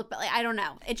 you could look back. Like, I don't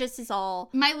know. It just is all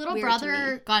My little weird to me.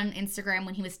 brother got an Instagram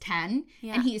when he was 10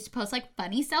 Yeah. and he used to post like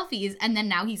funny selfies, and then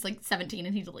now he's like 17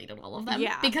 and he deleted all of them.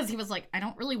 Yeah. Because he was like, I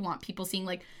don't really want people seeing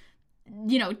like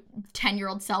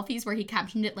 10-year-old selfies where he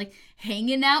captioned it like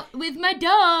hanging out with my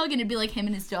dog, and it'd be like him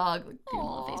and his dog like, doing a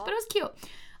little face, but it was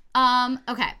cute.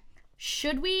 Okay.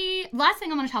 Should we, last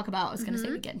thing I'm going to talk about, I was going to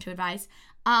say we get into advice,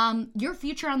 your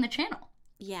future on the channel.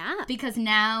 Yeah. Because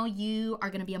now you are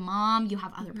going to be a mom, you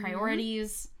have other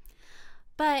priorities.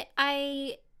 But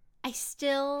I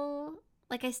still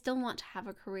want to have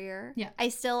a career. Yeah. I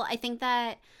think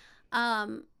that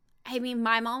I mean,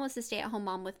 my mom was a stay-at-home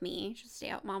mom with me. She was a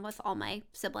stay-at-home mom with all my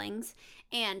siblings.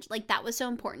 And, like, that was so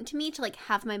important to me to, like,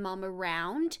 have my mom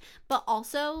around. But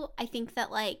also, I think that,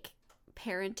 like,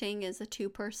 parenting is a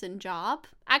 2-person job.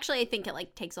 Actually, I think it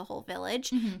like takes a whole village.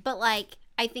 Mm-hmm. But like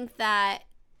I think that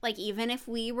like even if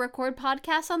we record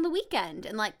podcasts on the weekend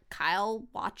and like Kyle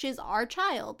watches our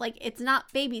child, like it's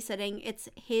not babysitting, it's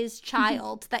his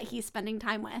child that he's spending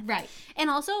time with. Right. And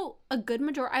also a good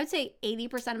majority, I would say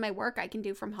 80% of my work I can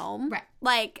do from home. Right.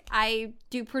 Like I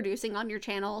do producing on your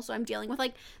channel, so I'm dealing with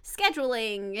like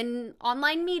scheduling and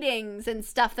online meetings and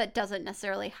stuff that doesn't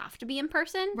necessarily have to be in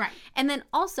person. Right. And then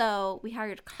also we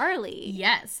hired Carly.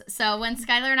 Yes. So when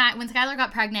Skylar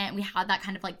got pregnant, we had that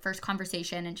kind of like first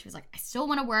conversation, and she was like, I still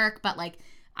want to work, but like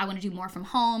I want to do more from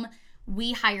home.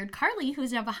 We hired Carly,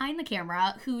 who's now behind the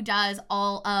camera, who does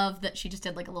all of the, she just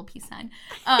did like a little peace sign.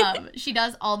 She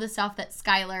does all the stuff that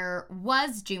Skylar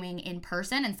was doing in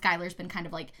person, and Skylar's been kind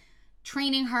of like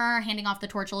training her, handing off the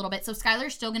torch a little bit. So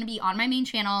Skylar's still going to be on my main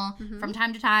channel from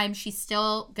time to time. She's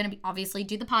still going to be obviously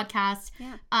do the podcast.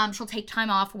 Yeah. She'll take time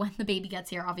off when the baby gets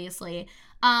here, obviously.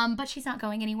 But she's not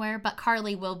going anywhere. But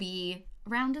Carly will be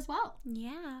around as well.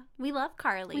 Yeah. We love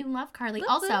Carly. We love Carly.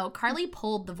 Whoop, Also, whoop. Carly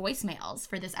pulled the voicemails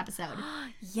for this episode.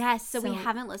 Yes, so we So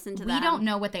haven't listened to We them. don't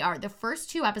know what they are. The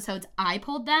first 2 episodes, I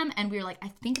pulled them, and we were like, I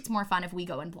think it's more fun if we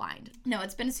go in blind. No,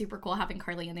 it's been super cool having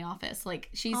Carly in the office. Like,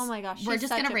 she's... Oh my gosh, We're she's just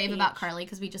such going to a rave peach. about Carly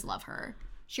because we just love her.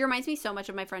 She reminds me so much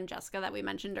of my friend Jessica that we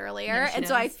mentioned earlier. Yeah, she and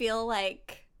so I does. feel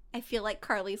like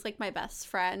Carly's like my best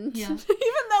friend. Yeah. Even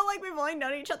though like we've only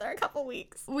known each other a couple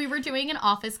weeks. We were doing an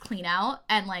office clean out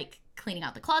and like cleaning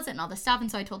out the closet and all this stuff, and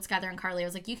so I told Skylar and Carly, I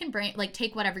was like, you can bring like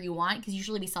take whatever you want, because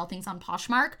usually we sell things on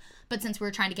Poshmark, but since we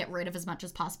were trying to get rid of as much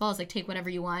as possible, I was like, take whatever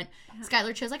you want.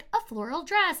 Skylar chose like a floral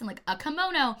dress and like a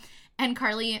kimono, and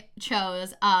Carly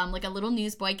chose like a little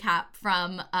newsboy cap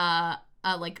from a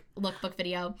like lookbook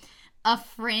video, a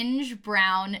fringe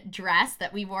brown dress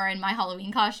that we wore in my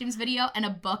Halloween costumes video, and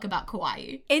a book about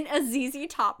Kauai. In a ZZ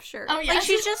Top shirt. Oh, yeah. Like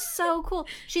she's just so cool.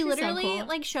 She She's so literally cool.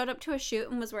 like showed up to a shoot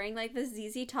and was wearing like this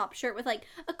ZZ Top shirt with like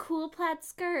a cool plaid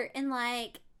skirt and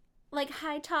like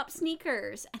high top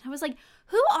sneakers. And I was like,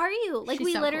 who are you? Like She's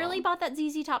we so literally cool. bought that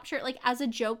ZZ Top shirt like as a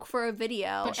joke for a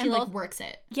video. But she and like both- works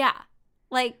it. yeah.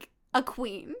 Like a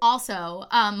queen. Also,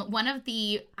 one of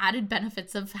the added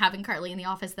benefits of having Carly in the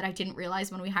office that I didn't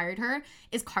realize when we hired her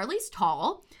is Carly's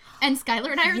tall, and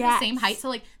Skylar and I are Yes. the same height. So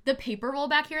like the paper roll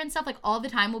back here and stuff, like all the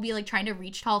time we'll be like trying to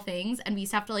reach tall things, and we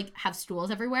used to have to like have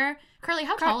stools everywhere. Carly,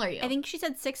 how tall are you? I think she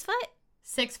said 6 foot.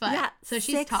 6 foot. Yeah, So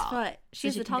she's 6 tall. foot.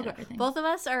 She's she the can tall get girl. everything. Both of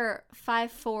us are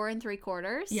 5'4"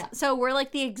 3/4. Yeah. So we're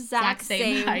like the exact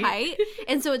same height. height.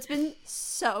 And so it's been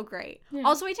so great. Yeah.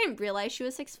 Also, I didn't realize she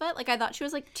was 6 foot. Like I thought she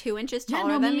was like 2 inches Yeah,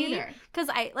 taller no, than me me. neither. Because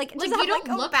I like just Like, have you like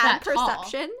don't a look bad that tall.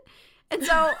 perception. And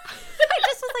so I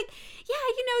just was like,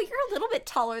 yeah, you know, you're a little bit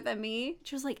taller than me.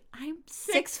 She was like, I'm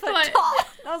 6 foot foot. tall.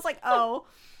 And I was like, oh,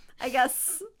 I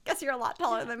guess you're a lot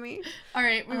taller than me. All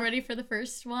right, we ready for the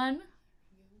first one?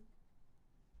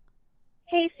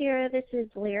 Hey, Sarah, this is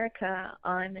Lyrica.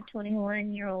 I'm a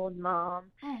 21-year-old mom,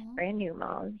 Aw. brand new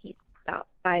mom. He's about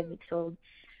 5 weeks old.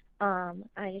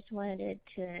 I just wanted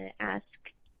to ask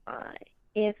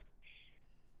if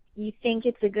you think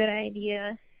it's a good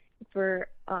idea for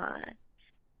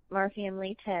our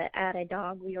family to add a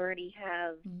dog. We already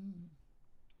have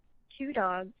 2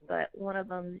 dogs, but one of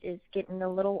them is getting a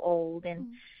little old, and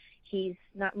he's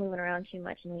not moving around too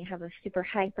much, and we have a super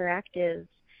hyperactive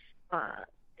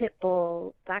pit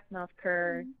bull, black-mouth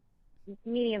cur,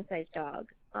 medium-sized dog,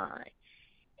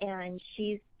 and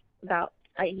she's about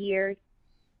a year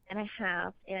and a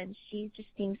half, and she just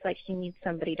seems like she needs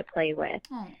somebody to play with.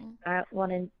 Aw. I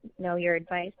want to know your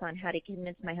advice on how to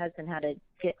convince my husband how to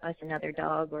get us another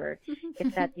dog, or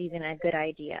if that's even a good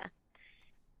idea.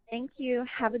 Thank you.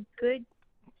 Have a good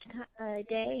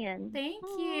day, and Thank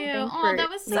Aw, you. thanks Oh, for that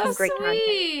was so making great content.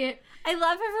 sweet. I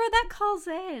love everyone that calls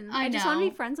in. I just want to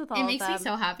know. be friends with all It of makes them. me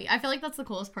so happy. I feel like that's the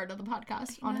coolest part of the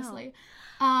podcast, I know. honestly.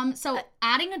 So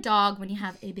adding a dog when you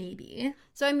have a baby.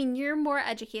 So, I mean, you're more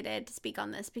educated to speak on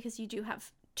this because you do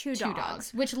have two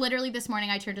dogs. Which literally this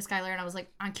morning I turned to Skylar and I was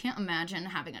like, I can't imagine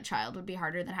having a child would be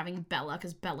harder than having Bella,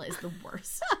 because Bella is the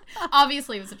worst.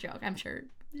 Obviously it was a joke. I'm sure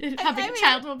having a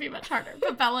child will be much harder,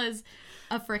 but Bella is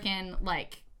a freaking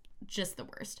like just the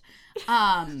worst.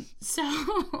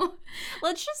 So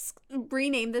Let's just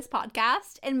rename this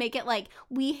podcast and make it like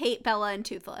We Hate Bella and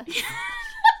Toothless.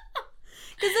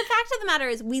 Because the fact of the matter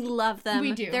is, we love them.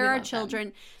 We do. They're We our love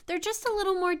children. They're just a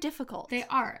little more difficult. they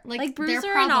are like they're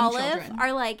Bruiser problem and Olive children.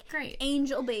 are like Great.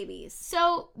 angel babies.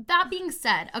 So that being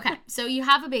said, okay, so you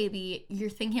have a baby,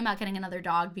 you're thinking about getting another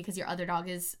dog because your other dog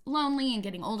is lonely and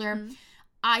getting older. Mhm.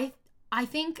 I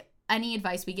think any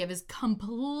advice we give is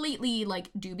completely like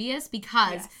dubious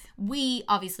because Yes. we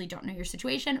obviously don't know your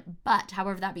situation. But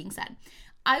however, that being said,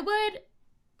 I would,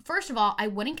 first of all, I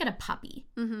wouldn't get a puppy,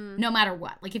 no matter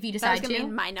what. Like, if you decide That's gonna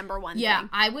be my number one thing.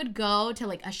 I would go to,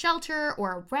 like, a shelter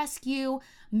or a rescue,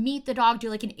 meet the dog, do,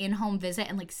 like, an in-home visit,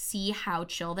 and, like, see how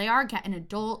chill they are. Get an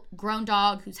adult, grown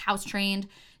dog who's house-trained,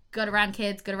 good around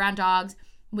kids, good around dogs.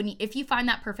 If you find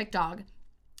that perfect dog,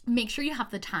 make sure you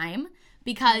have the time,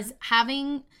 because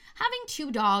having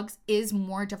 2 dogs is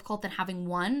more difficult than having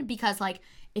one, because, like,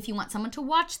 if you want someone to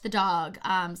watch the dog,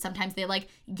 sometimes they, like,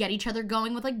 get each other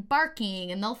going with, like, barking,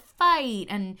 and they'll fight,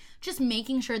 and just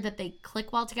making sure that they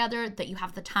click well together, that you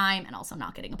have the time, and also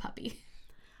not getting a puppy.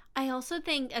 I also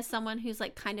think, as someone who's,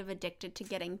 like, kind of addicted to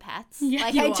getting pets, Yeah,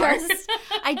 like, you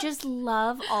I just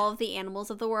love all of the animals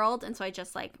of the world, and so I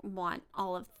just, like, want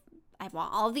all of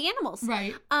the animals.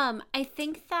 Right. I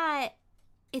think that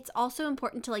it's also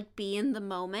important to, like, be in the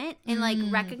moment and, like,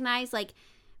 recognize, like,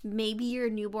 maybe your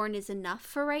newborn is enough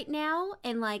for right now,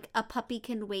 and, like, a puppy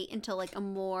can wait until, like, a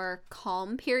more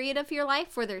calm period of your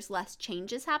life where there's less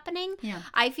changes happening. Yeah.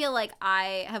 I feel like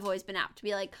I have always been apt to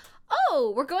be like,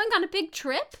 oh, we're going on a big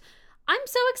trip? I'm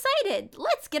so excited.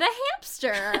 Let's get a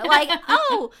hamster. Like,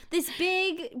 oh,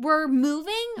 we're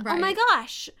moving? Right. Oh my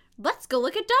gosh. Let's go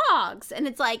look at dogs. And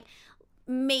it's like,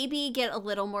 maybe get a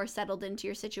little more settled into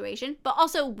your situation. But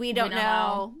also, we don't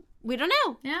know. We don't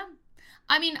know. Yeah.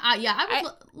 I mean, I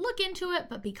would look into it,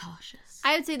 but be cautious.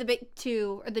 I would say the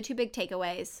two big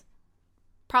takeaways.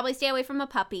 Probably stay away from a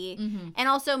puppy. And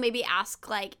also maybe ask,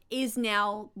 like, is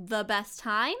now the best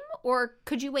time? Or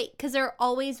could you wait? Because there are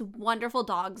always wonderful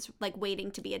dogs, like,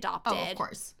 waiting to be adopted. Oh, of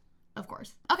course. Of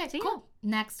course. Okay, So, cool.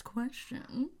 Next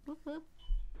question.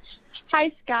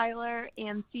 Hi, Skylar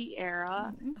and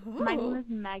Sierra. My name is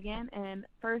Megan, and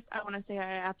first I want to say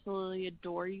I absolutely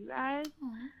adore you guys.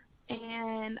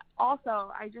 And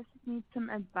also, I just need some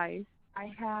advice.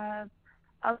 I have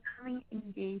upcoming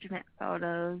engagement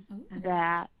photos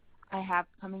that I have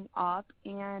coming up,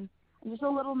 and I'm just a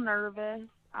little nervous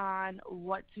on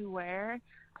what to wear.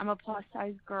 I'm a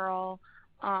plus-size girl.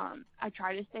 I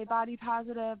try to stay body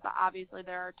positive, but obviously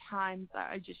there are times that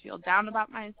I just feel down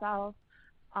about myself.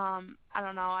 I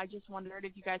don't know. I just wondered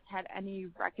if you guys had any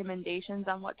recommendations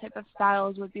on what type of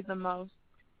styles would be the most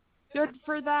good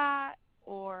for that,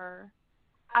 or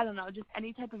I don't know, just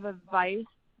any type of advice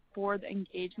for the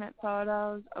engagement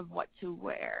photos of what to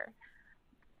wear.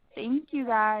 Thank you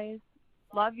guys.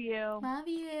 Love you. Love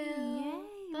you. Yay.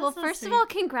 That's Well, so first sweet. of all,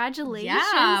 congratulations.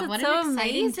 Yeah, It's what so an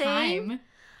exciting amazing. time.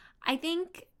 I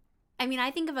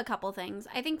think of a couple things.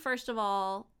 I think, first of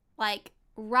all, like,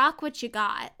 rock what you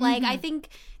got. Like, I think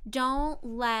don't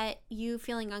let you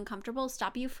feeling uncomfortable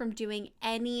stop you from doing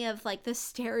any of, like, the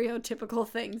stereotypical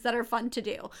things that are fun to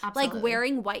do. Absolutely. Like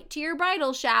wearing white to your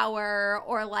bridal shower,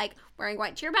 or, like, wearing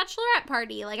white to your bachelorette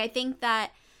party. Like, I think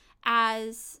that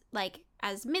as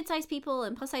mid-sized people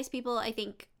and plus-sized people, I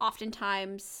think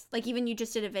oftentimes, like, even you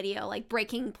just did a video, like,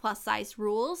 breaking plus-size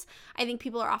rules. I think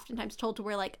people are oftentimes told to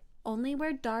wear, like, only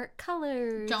wear dark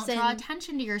colors. Don't draw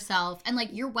attention to yourself. And, like,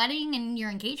 your wedding and your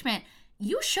engagement,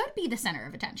 you should be the center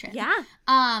of attention. Yeah.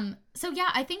 So yeah,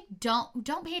 I think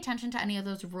don't pay attention to any of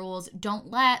those rules.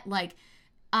 Don't let, like,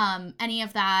 any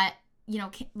of that, you know,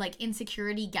 like,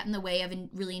 insecurity get in the way of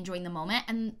really enjoying the moment.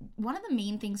 And one of the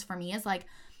main things for me is, like,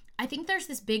 I think there's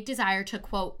this big desire to,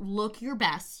 quote, look your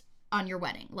best on your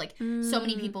wedding. Like, so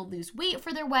many people lose weight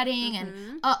for their wedding,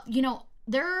 and you know,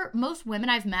 most women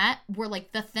I've met were,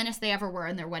 like, the thinnest they ever were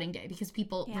in their wedding day because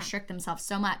people restrict themselves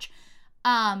so much.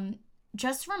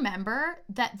 Just remember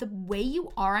that the way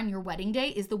you are on your wedding day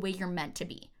is the way you're meant to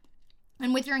be.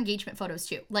 And with your engagement photos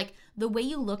too. Like, the way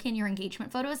you look in your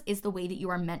engagement photos is the way that you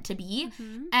are meant to be.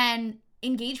 And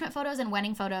engagement photos and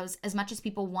wedding photos, as much as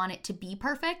people want it to be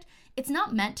perfect, it's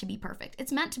not meant to be perfect.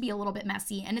 It's meant to be a little bit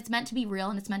messy, and it's meant to be real,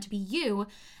 and it's meant to be you.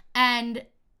 And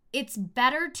it's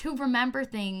better to remember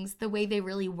things the way they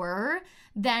really were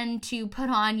than to put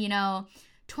on, you know,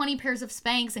 20 pairs of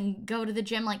Spanx and go to the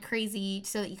gym like crazy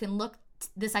so that you can look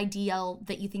this ideal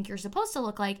that you think you're supposed to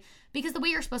look like, because the way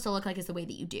you're supposed to look like is the way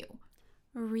that you do.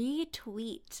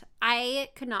 Retweet. I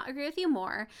could not agree with you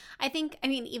more. I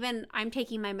mean, even I'm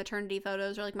taking my maternity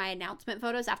photos, or, like, my announcement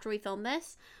photos after we filmed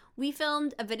this. We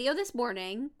filmed a video this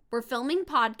morning. We're filming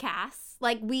podcasts.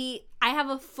 Like, I have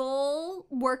a full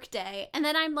work day, and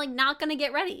then I'm, like, not going to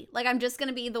get ready. Like, I'm just going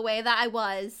to be the way that I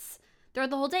was throughout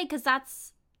the whole day, because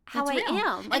that's how I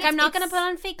am. Like, I'm not going to put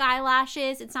on fake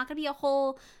eyelashes. It's not going to be a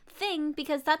whole thing,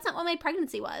 because that's not what my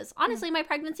pregnancy was. Honestly, my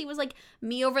pregnancy was, like,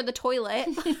 me over the toilet,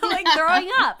 like, throwing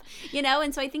up, you know?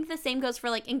 And so I think the same goes for,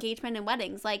 like, engagement and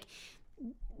weddings. Like,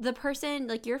 the person,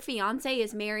 like, your fiance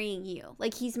is marrying you.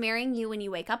 Like, he's marrying you when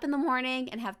you wake up in the morning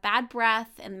and have bad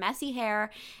breath and messy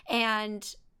hair,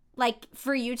 and, like,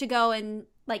 for you to go and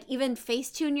like even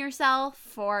Facetune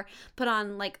yourself or put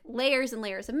on like layers and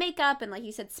layers of makeup and like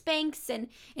you said Spanx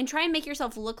and try and make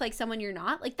yourself look like someone you're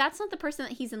not, like that's not the person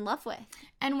that he's in love with.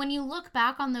 And when you look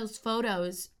back on those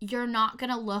photos, you're not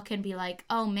gonna look and be like,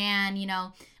 oh man, you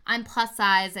know, I'm plus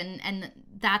size and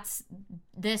that's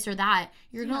this or that.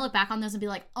 You're gonna look back on those and be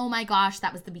like, oh my gosh,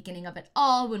 that was the beginning of it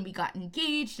all when we got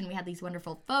engaged and we had these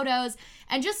wonderful photos.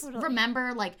 And just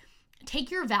remember, like,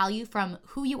 take your value from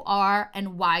who you are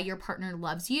and why your partner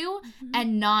loves you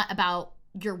and not about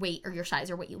your weight or your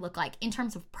size or what you look like. In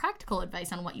terms of practical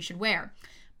advice on what you should wear,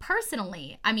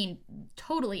 personally, I mean,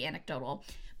 totally anecdotal,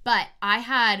 but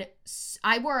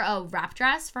I wore a wrap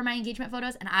dress for my engagement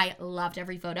photos and I loved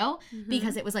every photo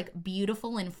because it was like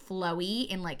beautiful and flowy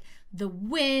in like the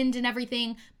wind and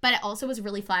everything, but it also was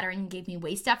really flattering and gave me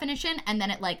waist definition, and then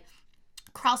it like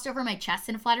crossed over my chest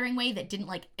in a flattering way that didn't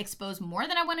like expose more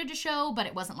than I wanted to show, but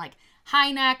it wasn't like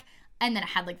high neck, and then it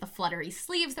had like the fluttery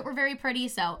sleeves that were very pretty.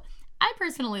 So I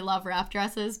personally love wrap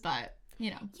dresses, but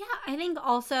you know. Yeah, I think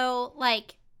also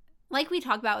like we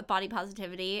talk about with body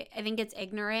positivity, I think it's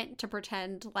ignorant to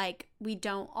pretend like we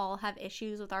don't all have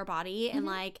issues with our body and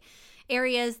like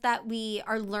areas that we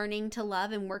are learning to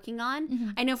love and working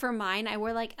on. I know for mine, I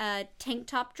wore like a tank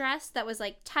top dress that was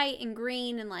like tight and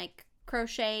green and like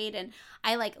crocheted, and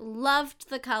I like loved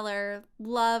the color,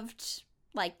 loved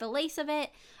like the lace of it,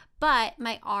 but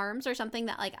my arms are something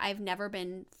that like I've never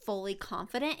been fully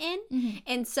confident in.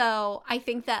 And so I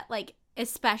think that like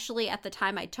especially at the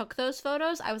time I took those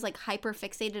photos, I was like hyper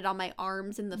fixated on my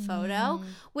arms in the photo,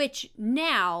 which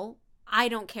now I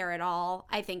don't care at all.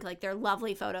 I think like they're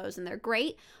lovely photos and they're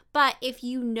great, but if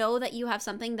you know that you have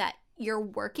something that you're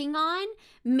working on,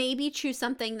 maybe choose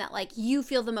something that like you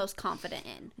feel the most confident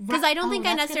in, because I don't think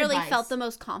I necessarily felt the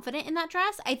most confident in that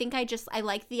dress. I think I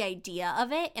liked the idea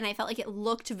of it and I felt like it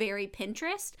looked very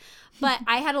Pinterest, but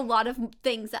I had a lot of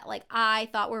things that like I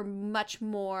thought were much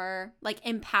more like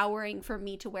empowering for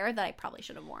me to wear that I probably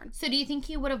should have worn. So do you think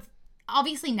you would have,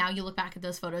 obviously now you look back at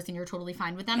those photos and you're totally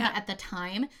fine with them, but at the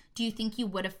time, do you think you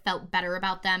would have felt better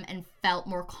about them and felt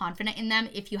more confident in them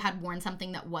if you had worn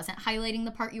something that wasn't highlighting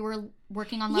the part you were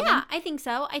working on loving? Yeah, I think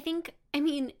so. I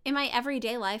mean, in my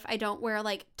everyday life, I don't wear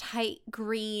like tight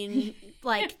green,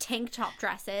 like tank top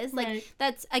dresses. Like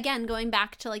that's, again, going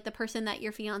back to like the person that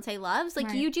your fiance loves.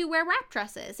 Like you do wear wrap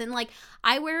dresses, and like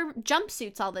I wear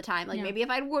jumpsuits all the time. Like maybe if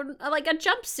I'd worn like a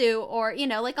jumpsuit or, you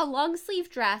know, like a long sleeve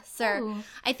dress, or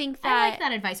I think that. I like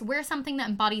that advice. Wear something that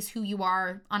embodies who you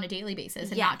are on a daily basis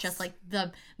and not just like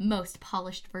the most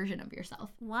polished version of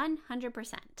yourself.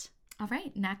 100%. All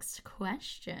right, next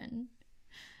question.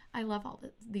 I love all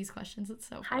these questions. It's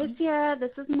so fun. Hi, Sierra.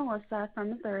 This is Melissa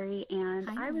from Missouri, and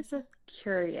I was just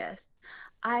curious.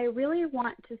 I really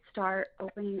want to start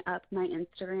opening up my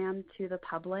Instagram to the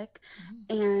public,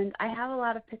 and I have a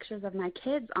lot of pictures of my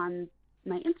kids on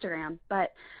my Instagram,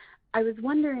 but I was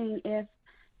wondering if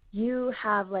you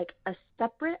have like a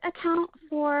separate account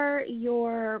for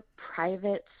your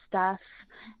private stuff,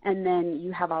 and then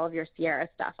you have all of your Sierra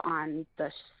stuff on the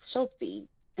Schultze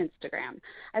Instagram.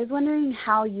 I was wondering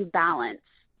how you balance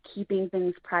keeping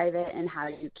things private and how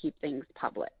you keep things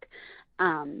public,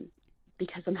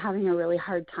 because I'm having a really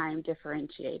hard time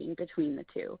differentiating between the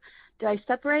two. Do I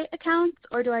separate accounts,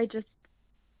 or do I just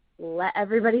let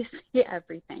everybody see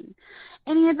everything?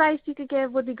 Any advice you could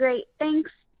give would be great.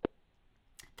 Thanks.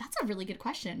 That's a really good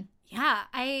question. Yeah,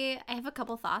 I have a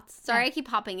couple thoughts. Sorry, I keep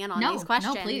hopping in on these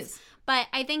questions. No, please. But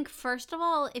I think, first of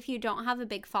all, if you don't have a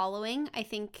big following, I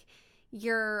think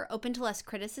you're open to less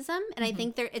criticism, and I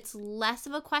think it's less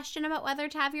of a question about whether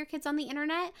to have your kids on the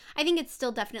internet. I think it's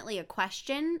still definitely a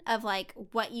question of like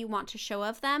what you want to show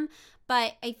of them,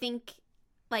 but I think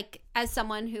like as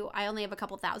someone who, I only have a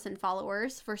couple thousand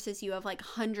followers versus you have like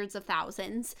hundreds of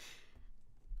thousands,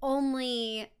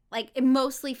 only like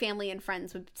mostly family and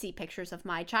friends would see pictures of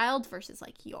my child versus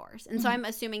like yours. And so I'm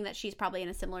assuming that she's probably in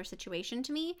a similar situation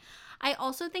to me. I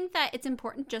also think that it's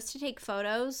important just to take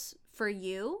photos for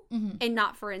you and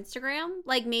not for Instagram.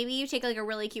 Like maybe you take like a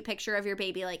really cute picture of your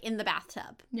baby like in the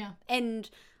bathtub. Yeah. And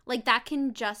like that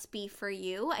can just be for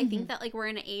you. I think that like we're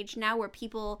in an age now where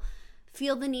people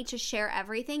feel the need to share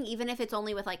everything, even if it's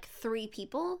only with like 3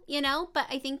 people, you know? But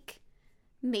I think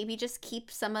maybe just keep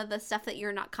some of the stuff that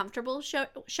you're not comfortable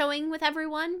showing with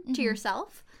everyone to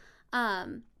yourself.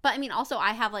 But I mean, also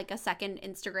I have like a second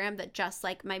Instagram that just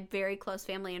like my very close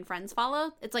family and friends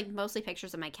follow. It's like mostly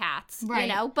pictures of my cats, you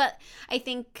know? But I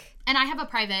think... And I have a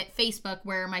private Facebook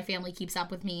where my family keeps up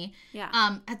with me.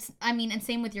 Yeah. And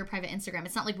same with your private Instagram.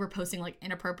 It's not like we're posting like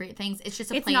inappropriate things. It's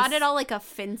just a place. It's not at all like a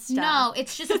Finsta. No,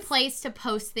 it's just a place to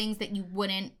post things that you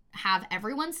wouldn't have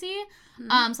everyone see.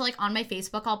 So like on my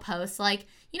Facebook, I'll post like,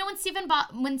 you know, when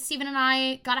Steven and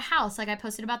I got a house, like I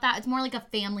posted about that. It's more like a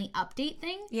family update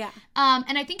thing. Yeah.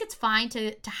 And I think it's fine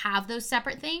to have those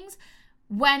separate things.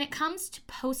 When it comes to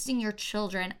posting your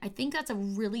children, I think that's a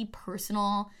really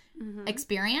personal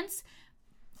experience.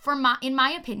 In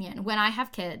my opinion, when I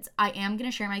have kids, I am going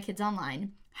to share my kids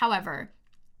online. However,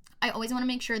 I always want to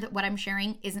make sure that what I'm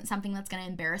sharing isn't something that's going to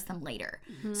embarrass them later.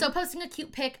 So posting a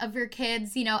cute pic of your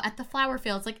kids, you know, at the flower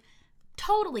fields, like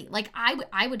totally, like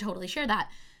I would totally share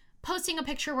that. Posting a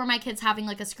picture where my kid's having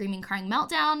like a screaming, crying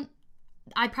meltdown,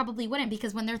 I probably wouldn't,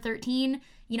 because when they're 13,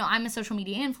 you know, I'm a social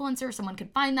media influencer. Someone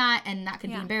could find that and that could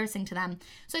be embarrassing to them.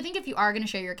 So I think if you are going to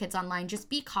share your kids online, just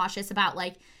be cautious about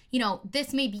like, you know,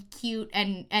 this may be cute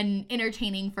and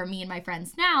entertaining for me and my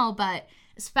friends now, but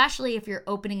especially if you're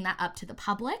opening that up to the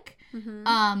public,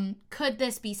 could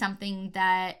this be something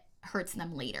that hurts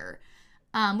them later?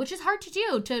 Which is hard to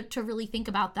do, to really think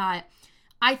about that.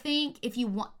 I think if you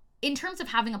want, in terms of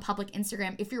having a public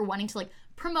Instagram, if you're wanting to like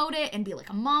promote it and be like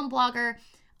a mom blogger,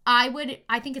 I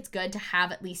think it's good to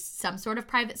have at least some sort of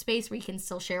private space where you can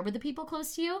still share with the people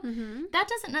close to you. That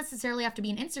doesn't necessarily have to be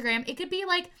an Instagram. It could be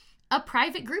like a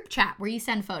private group chat where you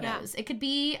send photos. It could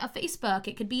be a Facebook.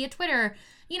 It could be a Twitter.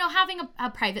 You know, having a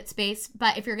private space.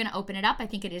 But if you're going to open it up, I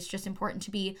think it is just important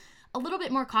to be a little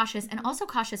bit more cautious, and also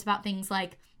cautious about things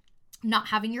like not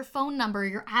having your phone number,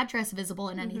 your address visible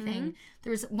in anything.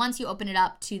 Once you open it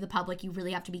up to the public, you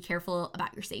really have to be careful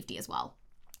about your safety as well.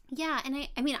 Yeah, and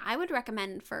I mean, I would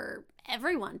recommend for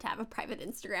everyone to have a private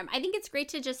Instagram. I think it's great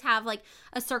to just have like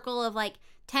a circle of like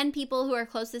 10 people who are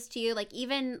closest to you, like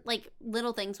even like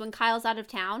little things. When Kyle's out of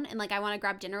town and like I want to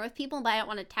grab dinner with people, but I don't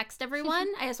want to text everyone.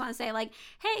 I just want to say like,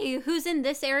 hey, who's in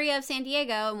this area of San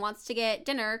Diego and wants to get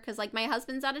dinner because like my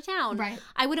husband's out of town. Right.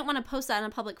 I wouldn't want to post that in a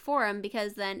public forum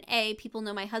because then A, people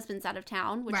know my husband's out of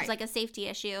town, which is like a safety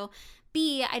issue.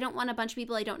 B, I don't want a bunch of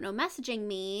people I don't know messaging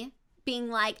me being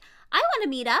like, I want to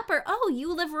meet up, or, oh,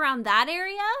 you live around that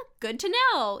area? Good to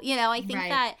know. You know, I think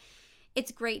that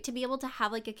it's great to be able to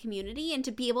have like a community and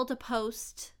to be able to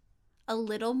post a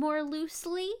little more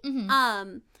loosely.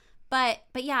 But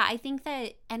yeah, I think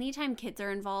that anytime kids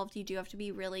are involved, you do have to be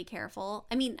really careful.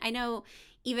 I mean, I know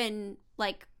even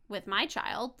like with my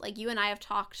child, like you and I have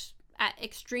talked at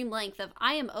extreme length of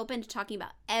I am open to talking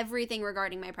about everything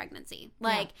regarding my pregnancy.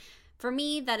 Like for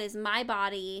me, that is my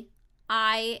body.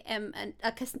 I am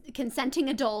a consenting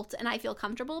adult and I feel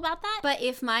comfortable about that. But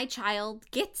if my child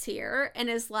gets here and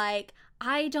is like,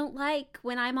 I don't like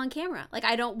when I'm on camera, like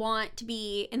I don't want to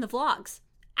be in the vlogs,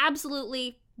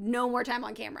 absolutely no more time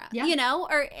on camera, you know?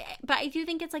 But I do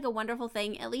think it's like a wonderful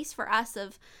thing, at least for us,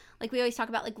 of like we always talk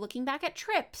about like looking back at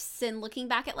trips and looking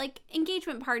back at like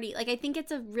engagement party. Like I think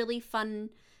it's a really fun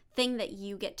thing that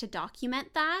you get to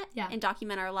document that and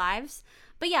document our lives.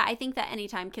 But yeah, I think that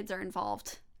anytime kids are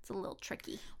involved, it's a little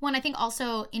tricky. Well, and I think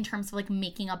also in terms of like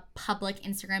making a public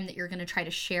Instagram that you're going to try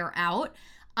to share out,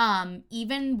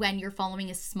 even when your following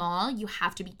is small, you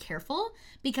have to be careful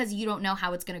because you don't know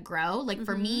how it's going to grow. Like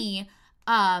for me,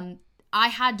 I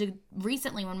had to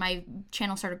recently, when my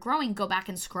channel started growing, go back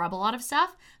and scrub a lot of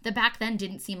stuff that back then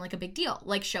didn't seem like a big deal.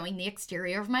 Like showing the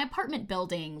exterior of my apartment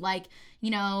building, like,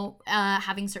 you know,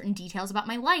 having certain details about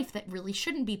my life that really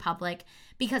shouldn't be public.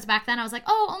 Because back then I was like,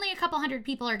 oh, only a couple hundred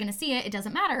people are going to see it. It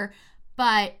doesn't matter.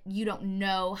 But you don't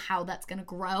know how that's going to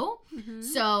grow.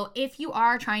 So if you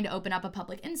are trying to open up a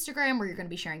public Instagram where you're going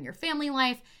to be sharing your family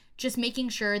life, just making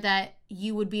sure that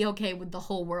you would be okay with the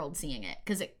whole world seeing it,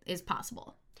 because it is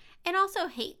possible. And also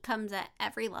hate comes at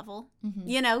every level.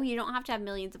 You know, you don't have to have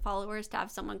millions of followers to have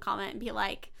someone comment and be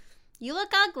like, you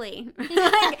look ugly. Like,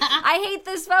 I hate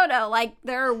this photo. Like,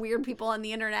 there are weird people on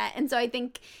the internet. And so I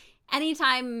think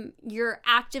anytime you're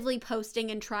actively posting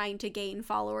and trying to gain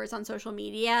followers on social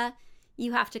media,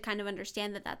 you have to kind of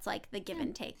understand that that's like the give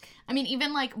and take. I mean,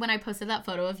 even like when I posted that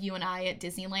photo of you and I at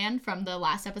Disneyland from the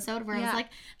last episode where I was like,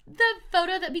 the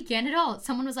photo that began it all.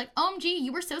 Someone was like, OMG,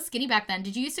 you were so skinny back then.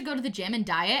 Did you used to go to the gym and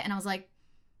diet? And I was like,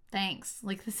 thanks.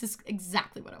 Like, this is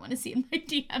exactly what I want to see in my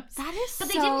DMs. That is But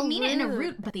so they didn't mean it in a rude.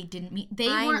 rude, but they didn't mean, they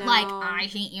weren't like, I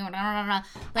hate you. Like,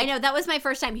 I know, that was my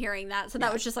first time hearing that. So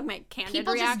that was just like my candid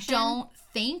people reaction. Just don't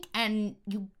think, and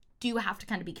you do have to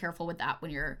kind of be careful with that when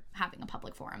you're having a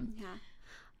public forum. Yeah.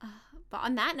 But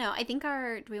on that note, I think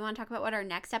do we want to talk about what our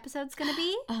next episode's going to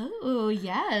be? Oh,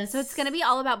 yes. So it's going to be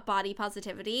all about body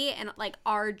positivity and like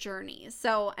our journeys.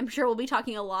 So I'm sure we'll be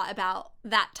talking a lot about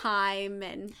that time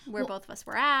and where both of us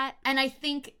were at. And I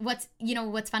think what's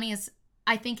funny is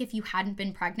I think if you hadn't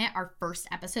been pregnant, our first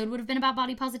episode would have been about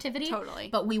body positivity. Totally.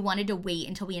 But we wanted to wait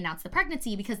until we announced the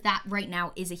pregnancy because that right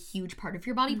now is a huge part of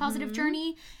your body positive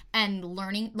journey, and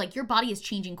learning, like, your body is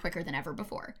changing quicker than ever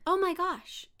before. Oh my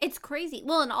gosh. It's crazy.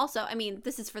 Well, and also, I mean,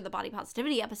 this is for the body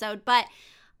positivity episode, but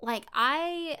like,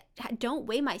 I don't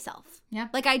weigh myself. Yeah.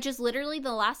 Like, I just literally,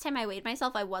 the last time I weighed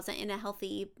myself, I wasn't in a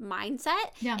healthy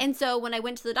mindset. Yeah. And so when I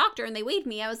went to the doctor and they weighed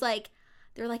me, I was like,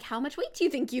 they're like, how much weight do you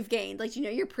think you've gained? Like, do you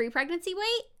know your pre-pregnancy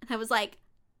weight? And I was like,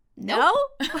 no.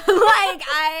 Like,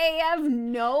 I have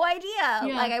no idea.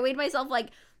 Yeah. Like, I weighed myself like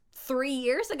 3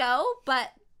 years ago,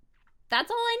 but that's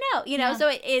all I know, you know? So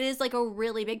it is like a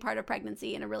really big part of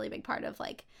pregnancy and a really big part of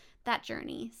like that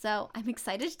journey. So I'm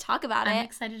excited to talk about it. I'm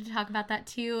excited to talk about that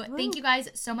too. Woo. Thank you guys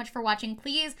so much for watching.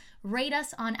 Please rate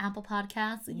us on Apple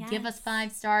Podcasts. Yes. Give us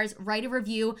 5 stars. Write a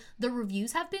review. The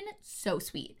reviews have been so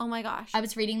sweet. Oh my gosh. I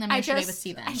was reading them yesterday with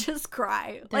Steven. I just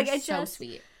cry. They're like, so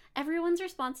sweet. Everyone's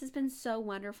response has been so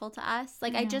wonderful to us.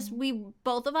 Like, we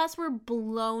both of us were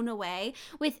blown away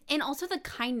with, and also the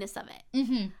kindness of it.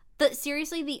 Mm-hmm.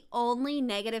 Seriously, the only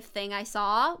negative thing I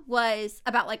saw was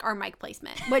about, like, our mic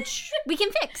placement, which we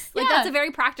can fix. Like, that's a very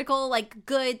practical, like,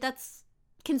 good, that's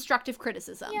constructive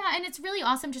criticism. Yeah, and it's really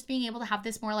awesome just being able to have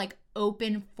this more, like,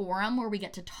 open forum where we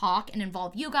get to talk and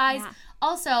involve you guys. Yeah.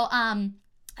 Also, I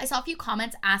saw a few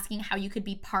comments asking how you could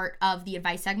be part of the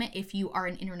advice segment if you are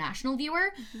an international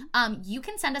viewer. Mm-hmm. You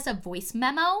can send us a voice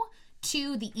memo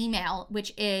to the email,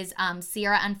 which is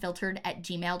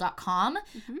sierraunfiltered@gmail.com.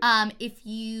 Mm-hmm. If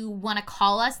you want to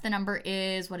call us, the number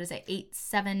is, what is it,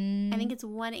 87... I think it's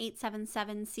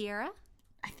 1-877-SIERRA.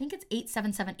 I think it's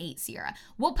 8778 Sierra.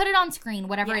 We'll put it on screen,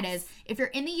 whatever it is. If you're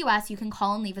in the US, you can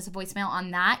call and leave us a voicemail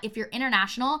on that. If you're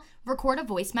international, record a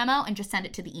voice memo and just send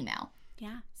it to the email.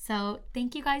 Yeah. So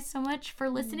thank you guys so much for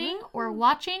listening or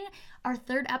watching our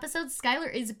 3rd episode.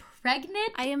 Skylar is pregnant.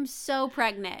 I am so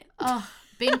pregnant. Oh,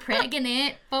 been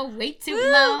pregnant for way too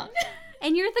long.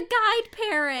 And you're the guide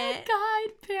parent.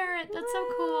 That's so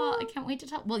cool. I can't wait to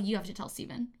tell. Well, you have to tell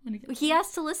Steven. He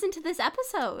has to listen to this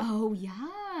episode. Oh,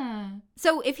 yeah.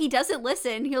 So if he doesn't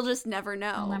listen, he'll just never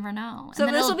know. He'll never know. So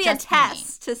this will be a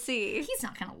test to see. He's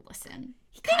not going to listen.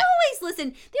 They always listen.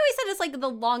 They always send us like the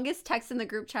longest text in the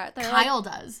group chat. Kyle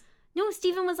does. No,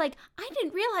 Steven was like, I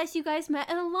didn't realize you guys met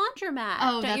at a laundromat.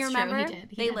 Oh, Don't you remember? True. He did.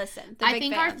 They listen. I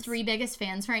think our 3 biggest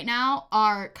fans right now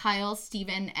are Kyle,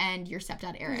 Steven, and your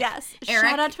stepdad, Eric. Yes. Eric.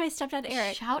 Shout out to my stepdad,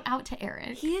 Eric. Shout out to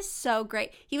Eric. He is so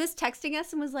great. He was texting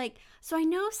us and was like, so I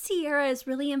know Sierra is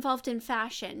really involved in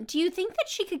fashion. Do you think that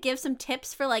she could give some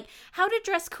tips for, like, how to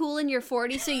dress cool in your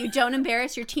 40s so you don't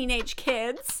embarrass your teenage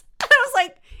kids? I was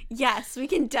like, yes, we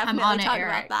can definitely talk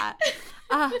about that.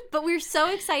 But we're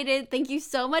so excited. Thank you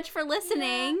so much for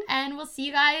listening. And we'll see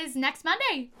you guys next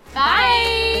Monday.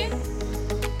 Bye.